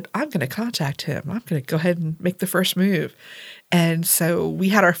I said, I'm going to contact him. I'm going to go ahead and make the first move. And so we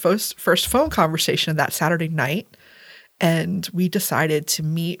had our first phone conversation that Saturday night, and we decided to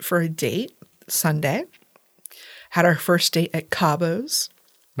meet for a date Sunday. Had our first date at Cabo's.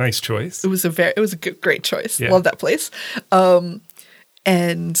 Nice choice. It was a great choice. Yeah. Love that place.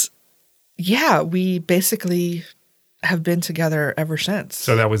 And yeah, we basically have been together ever since.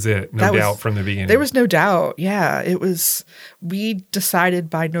 So that was it. No doubt from the beginning. There was no doubt. Yeah. We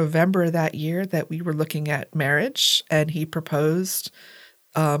decided by November that year that we were looking at marriage, and he proposed,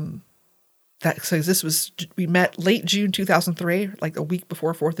 we met late June 2003, like a week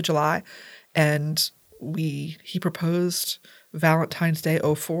before 4th of July. And he proposed Valentine's Day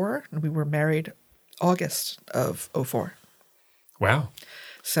 2004, and we were married August of 2004. Wow.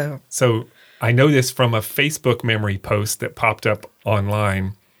 So I know this from a Facebook memory post that popped up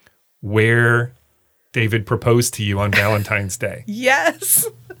online where David proposed to you on Valentine's Day. Yes.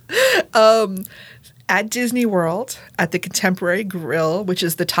 At Disney World, at the Contemporary Grill, which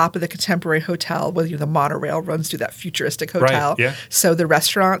is the top of the Contemporary Hotel, where the monorail runs through that futuristic hotel. Right, yeah. So the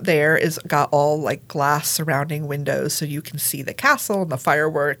restaurant there is got all like glass surrounding windows, so you can see the castle and the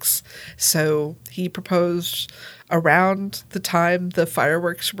fireworks. So he proposed around the time the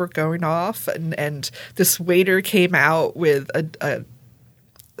fireworks were going off, and this waiter came out with a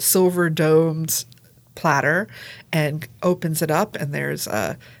silver domed platter and opens it up, and there's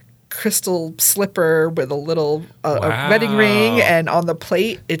a crystal slipper with a little a wedding ring, and on the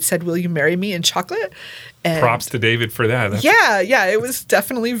plate it said, "Will you marry me?" in chocolate. And props to David for that. Yeah, it was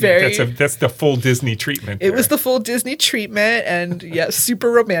definitely very. That's the full Disney treatment. It was the full Disney treatment, and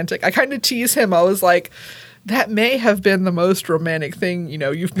super romantic. I kind of tease him. I was like, that may have been the most romantic thing,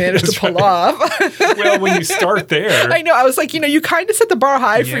 you've managed to pull off. Well, when you start there. I know. I was like, you kind of set the bar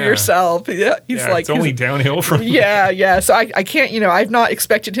high for yourself. Yeah. He's like, it's only downhill from Yeah. So I can't, I've not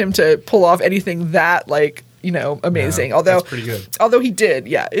expected him to pull off anything that amazing. No, that's pretty good. Although he did.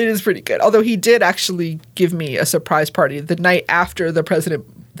 Yeah, it is pretty good. Although he did actually give me a surprise party the night after the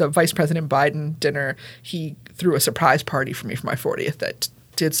Vice President Biden dinner. He threw a surprise party for me for my 40th that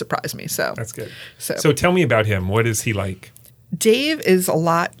did surprise me. So that's good. So tell me about him. What is he like? Dave is a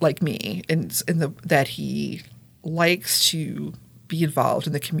lot like me in that he likes to be involved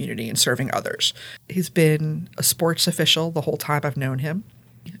in the community and serving others. He's been a sports official the whole time I've known him.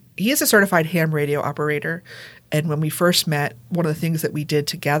 He is a certified ham radio operator. And when we first met, one of the things that we did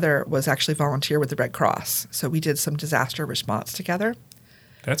together was actually volunteer with the Red Cross. So we did some disaster response together.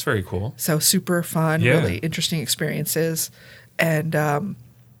 That's very cool. So super fun, really interesting experiences. And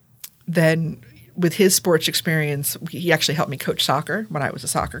then with his sports experience, he actually helped me coach soccer when I was a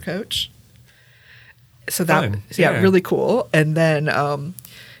soccer coach. So that, really cool. And then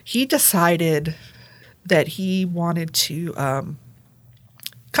he decided that he wanted to,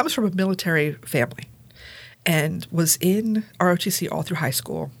 comes from a military family and was in ROTC all through high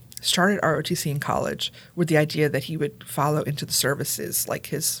school, started ROTC in college with the idea that he would follow into the services like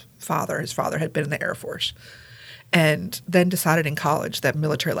his father. His father had been in the Air Force. And then decided in college that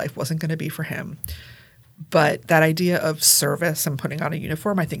military life wasn't going to be for him. But that idea of service and putting on a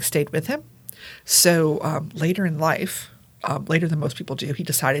uniform, I think, stayed with him. So later in life, later than most people do, he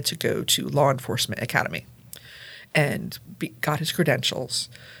decided to go to law enforcement academy and got his credentials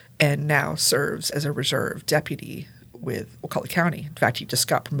and now serves as a reserve deputy with Wakulla County. In fact, he just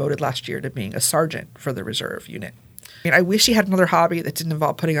got promoted last year to being a sergeant for the reserve unit. I wish he had another hobby that didn't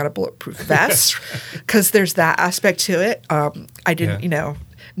involve putting on a bulletproof vest, because there's that aspect to it. I didn't,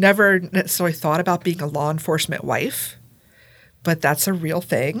 never necessarily thought about being a law enforcement wife. but that's a real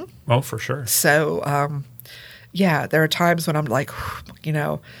thing. Oh, for sure. So, yeah, there are times when I'm like, you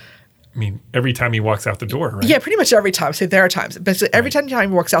know, I mean, every time he walks out the door, right? Yeah, pretty much every time. So there are times, but every time he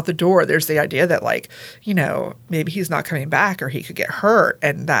walks out the door, there's the idea that, like, you know, maybe he's not coming back or he could get hurt,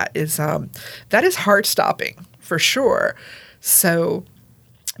 and that is heart stopping for sure. So,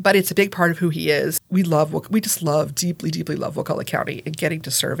 but it's a big part of who he is. We just deeply love Wakulla County, and getting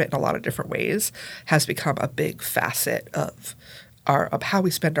to serve it in a lot of different ways has become a big facet of how we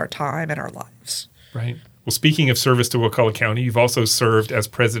spend our time and our lives. Right. Well, speaking of service to Wakulla County, you've also served as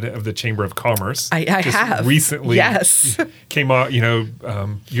president of the Chamber of Commerce. I have. Recently, yes. Came out, you know,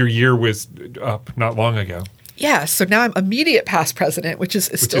 your year was up not long ago. Yeah, so now I'm immediate past president, which is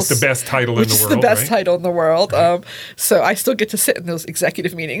still the best title in the world. Which is the best right? title in the world. Right. So I still get to sit in those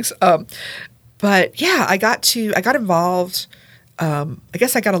executive meetings. But yeah, I got involved. I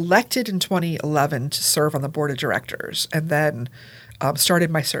guess I got elected in 2011 to serve on the board of directors, and then started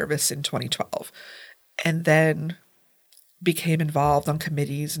my service in 2012. And then became involved on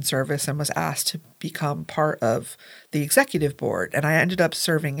committees and service, and was asked to become part of the executive board. And I ended up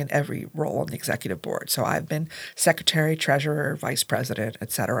serving in every role on the executive board. So I've been secretary, treasurer, vice president,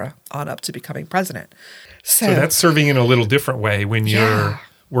 et cetera, on up to becoming president. So that's serving in a little different way when you're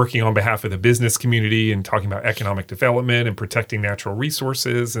working on behalf of the business community and talking about economic development and protecting natural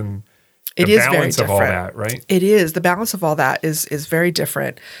resources and the balance of all that, right? It is. The balance of all that is very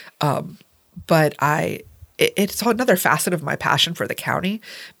different. But it's another facet of my passion for the county.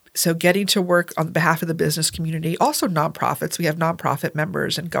 So getting to work on behalf of the business community, also nonprofits. We have nonprofit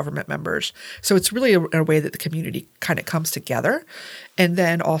members and government members. So it's really a way that the community kind of comes together. And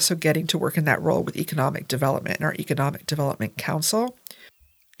then also getting to work in that role with economic development and our Economic Development Council.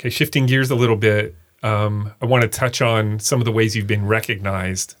 Okay, shifting gears a little bit, I want to touch on some of the ways you've been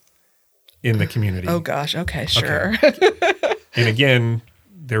recognized in the community. Oh gosh, okay, sure. Okay. And again,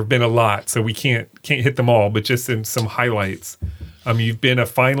 there have been a lot, so we can't hit them all, but just in some highlights. You've been a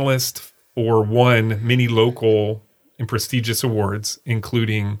finalist or won many local and prestigious awards,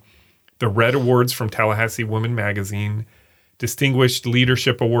 including the Red Awards from Tallahassee Woman Magazine, Distinguished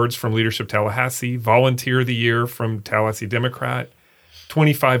Leadership Awards from Leadership Tallahassee, Volunteer of the Year from Tallahassee Democrat,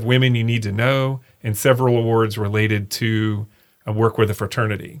 25 Women You Need to Know, and several awards related to work with a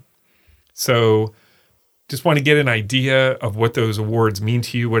fraternity. So just want to get an idea of what those awards mean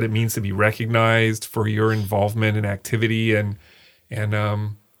to you, what it means to be recognized for your involvement and activity. And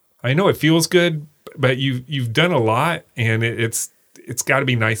I know it feels good, but you've done a lot, and it's got to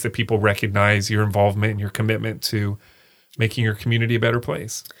be nice that people recognize your involvement and your commitment to making your community a better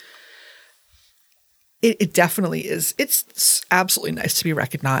place. It definitely is. It's absolutely nice to be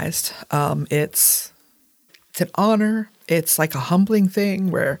recognized. It's an honor. It's like a humbling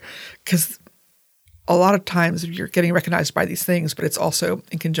thing because a lot of times you're getting recognized by these things, but it's also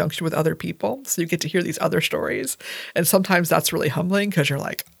in conjunction with other people. So you get to hear these other stories. And sometimes that's really humbling because you're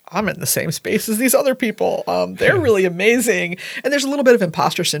like, I'm in the same space as these other people. They're really amazing. And there's a little bit of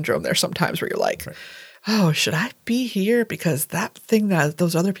imposter syndrome there sometimes where you're like, oh, should I be here? Because that thing that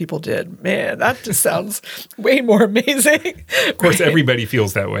those other people did, man, that just sounds way more amazing. Of course, everybody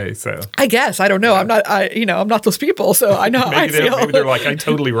feels that way. So I guess I don't know. Yeah. I'm not those people. So I know how I feel. Maybe they're like, I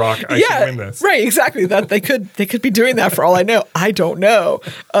totally rock. I should win this. Right. Exactly. That they could be doing that for all I know. I don't know.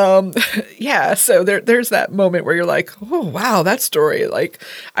 So there's that moment where you're like, oh wow, that story. Like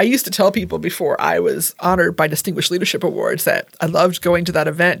I used to tell people before I was honored by Distinguished Leadership Awards that I loved going to that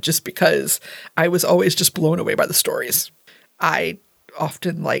event just because I was always just blown away by the stories. I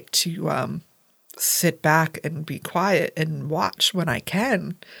often like to sit back and be quiet and watch when I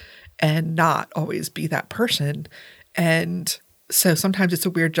can and not always be that person. And so sometimes it's a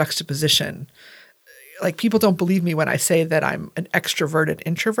weird juxtaposition. Like people don't believe me when I say that I'm an extroverted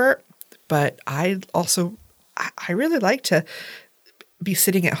introvert, but I really like to be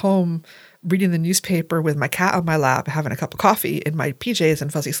sitting at home reading the newspaper with my cat on my lap, having a cup of coffee in my PJs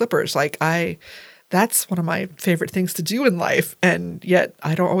and fuzzy slippers. That's one of my favorite things to do in life. And yet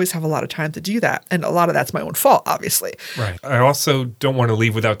I don't always have a lot of time to do that. And a lot of that's my own fault, obviously. Right. I also don't want to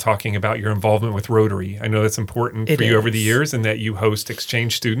leave without talking about your involvement with Rotary. I know that's important for you over the years, and that you host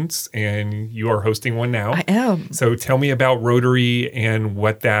exchange students, and you are hosting one now. I am. So tell me about Rotary and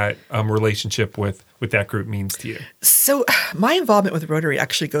what that relationship with that group means to you. So my involvement with Rotary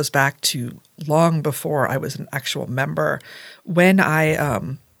actually goes back to long before I was an actual member. When I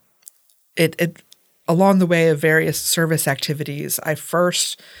along the way of various service activities, I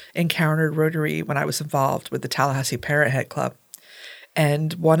first encountered Rotary when I was involved with the Tallahassee Parent Head Club.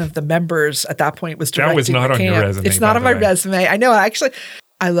 And one of the members at that point was directing That was not on your resume. It's not on my resume. I know.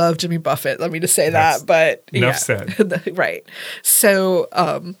 I love Jimmy Buffett. Let me just say that. But enough said. Right. So,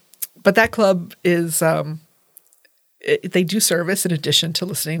 but that club is, they do service in addition to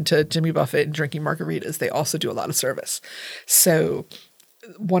listening to Jimmy Buffett and drinking margaritas. They also do a lot of service. So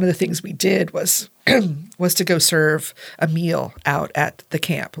one of the things we did was to go serve a meal out at the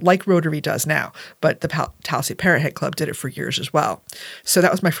camp, like Rotary does now, but the Tallahassee Parrothead Club did it for years as well. So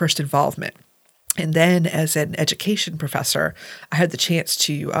that was my first involvement. And then as an education professor, I had the chance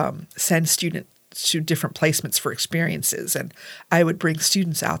to send students to different placements for experiences. And I would bring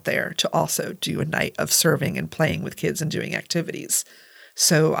students out there to also do a night of serving and playing with kids and doing activities.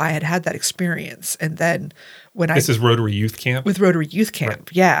 So I had that experience. And then This is Rotary Youth Camp? With Rotary Youth Camp,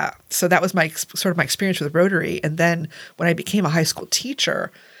 right. Yeah. So that was my experience with Rotary. And then when I became a high school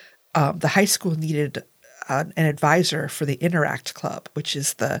teacher, the high school needed an advisor for the Interact Club, which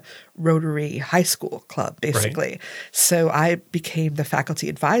is the Rotary High School Club, basically. Right. So I became the faculty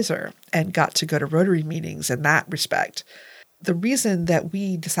advisor and got to go to Rotary meetings in that respect. The reason that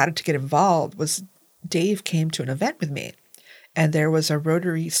we decided to get involved was Dave came to an event with me, and there was a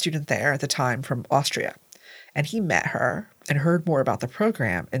Rotary student there at the time from Austria. And he met her and heard more about the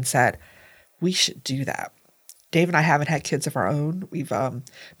program and said, we should do that. Dave and I haven't had kids of our own. We've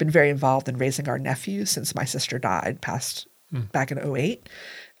been very involved in raising our nephews since my sister died, passed back in 2008.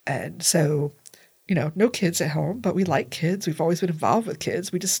 And so, no kids at home, but we like kids. We've always been involved with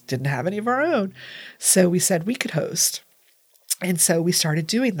kids. We just didn't have any of our own. So we said we could host. And so we started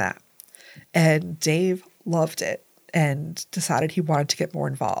doing that. And Dave loved it and decided he wanted to get more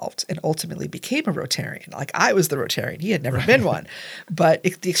involved and ultimately became a Rotarian. Like I was the Rotarian. He had never been one. But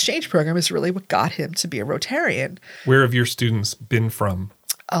the exchange program is really what got him to be a Rotarian. Where have your students been from?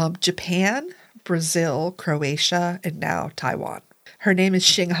 Japan, Brazil, Croatia, and now Taiwan. Her name is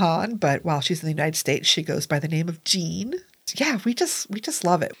Xing Han, but while she's in the United States, she goes by the name of Jean. Yeah, we just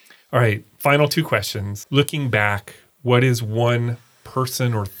love it. All right, final two questions. Looking back, what is one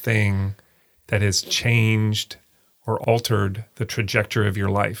person or thing that has changed or altered the trajectory of your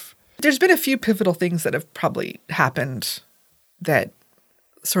life? There's been a few pivotal things that have probably happened that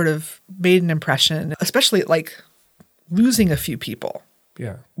sort of made an impression, especially like losing a few people.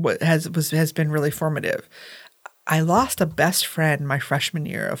 Yeah. Has been really formative. I lost a best friend my freshman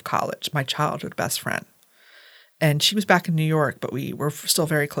year of college, my childhood best friend. And she was back in New York, but we were still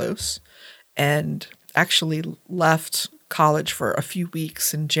very close, and actually left college for a few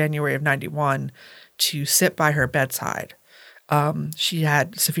weeks in January of 91 to sit by her bedside. She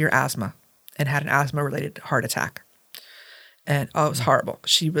had severe asthma and had an asthma-related heart attack. And it was horrible.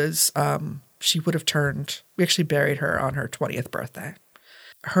 She would have turned, we actually buried her on her 20th birthday.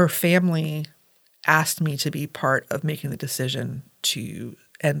 Her family asked me to be part of making the decision to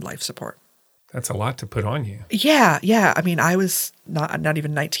end life support. That's a lot to put on you. Yeah. I mean, I was not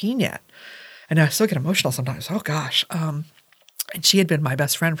even 19 yet. And I still get emotional sometimes. Oh, gosh. And she had been my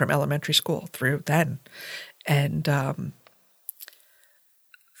best friend from elementary school through then. And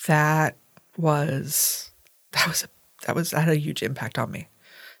that had a huge impact on me,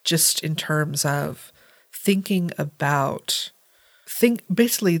 just in terms of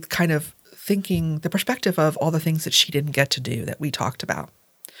basically kind of thinking the perspective of all the things that she didn't get to do that we talked about.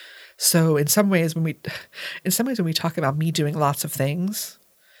 So in some ways when we talk about me doing lots of things,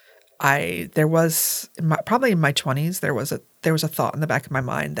 probably in my 20s, there was a thought in the back of my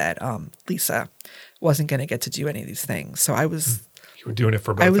mind that Lisa wasn't going to get to do any of these things. So you were doing it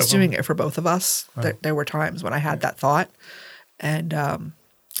for both of them? I was doing it for both of us. Oh. There were times when I had that thought. And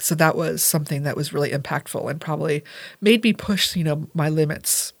so that was something that was really impactful and probably made me push, my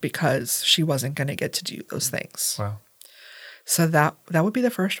limits because she wasn't going to get to do those things. Wow. So that would be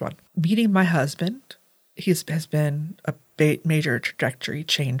the first one. Meeting my husband, has been a major trajectory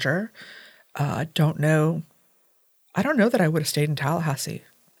changer. I don't know that I would have stayed in Tallahassee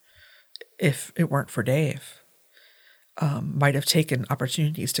if it weren't for Dave. Might have taken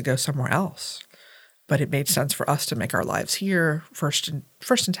opportunities to go somewhere else, but it made sense for us to make our lives here, first in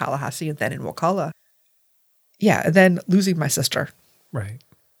Tallahassee and then in Wakulla. Yeah, and then losing my sister. Right.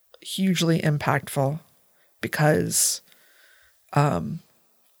 Hugely impactful because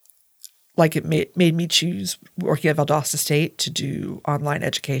it made me choose working at Valdosta State to do online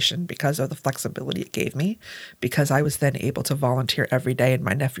education because of the flexibility it gave me, because I was then able to volunteer every day in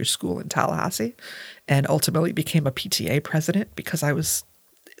my nephew's school in Tallahassee, and ultimately became a PTA president because I was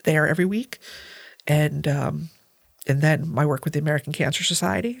there every week. And then my work with the American Cancer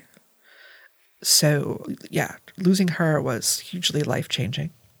Society. So yeah, losing her was hugely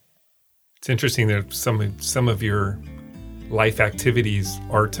life-changing. It's interesting that some of your life activities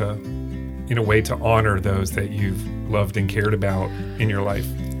are to in a way to honor those that you've loved and cared about in your life.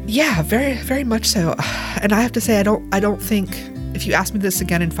 Yeah, very, very much so. And I have to say, I don't think, if you asked me this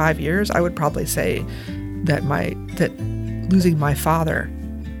again in 5 years, I would probably say that losing my father,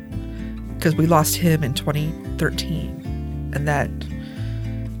 because we lost him in 2013, and that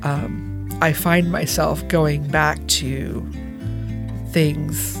I find myself going back to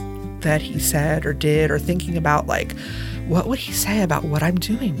things that he said or did, or thinking about, like, what would he say about what I'm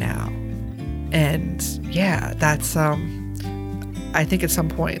doing now? And yeah, that's, I think at some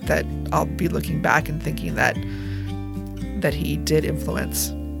point that I'll be looking back and thinking that he did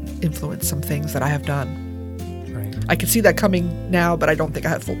influence some things that I have done. Right. I can see that coming now, but I don't think I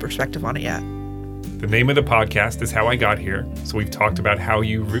have full perspective on it yet. The name of the podcast is How I Got Here. So we've talked about how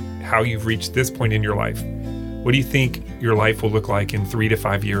you've reached this point in your life. What do you think your life will look like in 3 to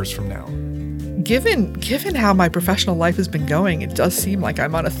 5 years from now? Given how my professional life has been going, it does seem like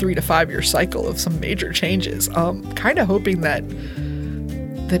I'm on a 3 to 5 year cycle of some major changes. Kind of hoping that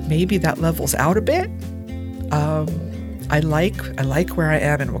maybe that levels out a bit. I like where I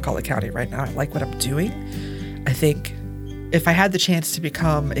am in Wakulla County right now. I like what I'm doing. I think if I had the chance to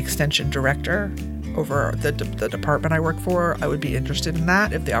become extension director over the department I work for, I would be interested in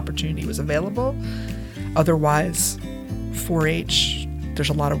that if the opportunity was available. Otherwise, 4-H, there's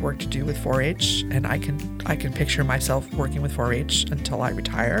a lot of work to do with 4-H, and I can picture myself working with 4-H until I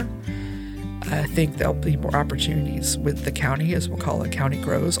retire. I think there'll be more opportunities with the county as Wakulla County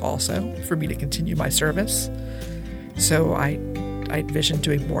grows also for me to continue my service. So I envision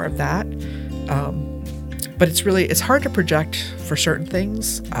doing more of that. But it's hard to project for certain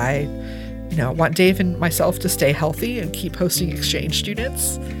things. I want Dave and myself to stay healthy and keep hosting exchange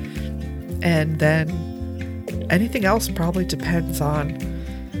students. And then anything else probably depends on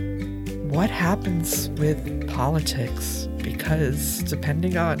what happens with politics, because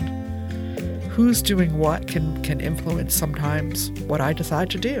depending on who's doing what can influence sometimes what I decide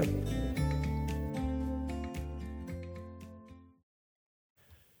to do.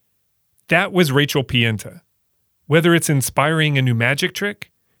 That was Rachel Pienta. Whether it's inspiring a new magic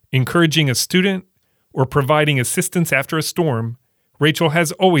trick, encouraging a student, or providing assistance after a storm, Rachel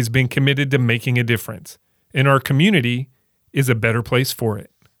has always been committed to making a difference, and our community is a better place for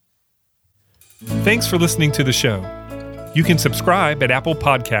it. Thanks for listening to the show. You can subscribe at Apple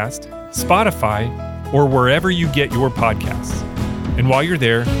Podcast, Spotify, or wherever you get your podcasts. And while you're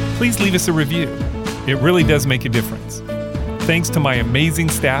there, please leave us a review. It really does make a difference. Thanks to my amazing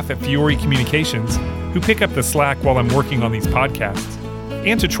staff at Fiore Communications, who pick up the slack while I'm working on these podcasts,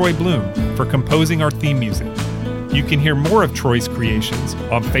 and to Troy Bloom for composing our theme music. You can hear more of Troy's creations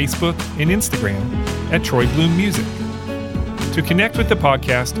on Facebook and Instagram at Troy Bloom Music. To connect with the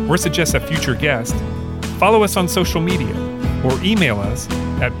podcast or suggest a future guest, follow us on social media or email us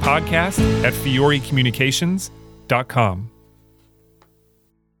at podcast@fiorecommunications.com.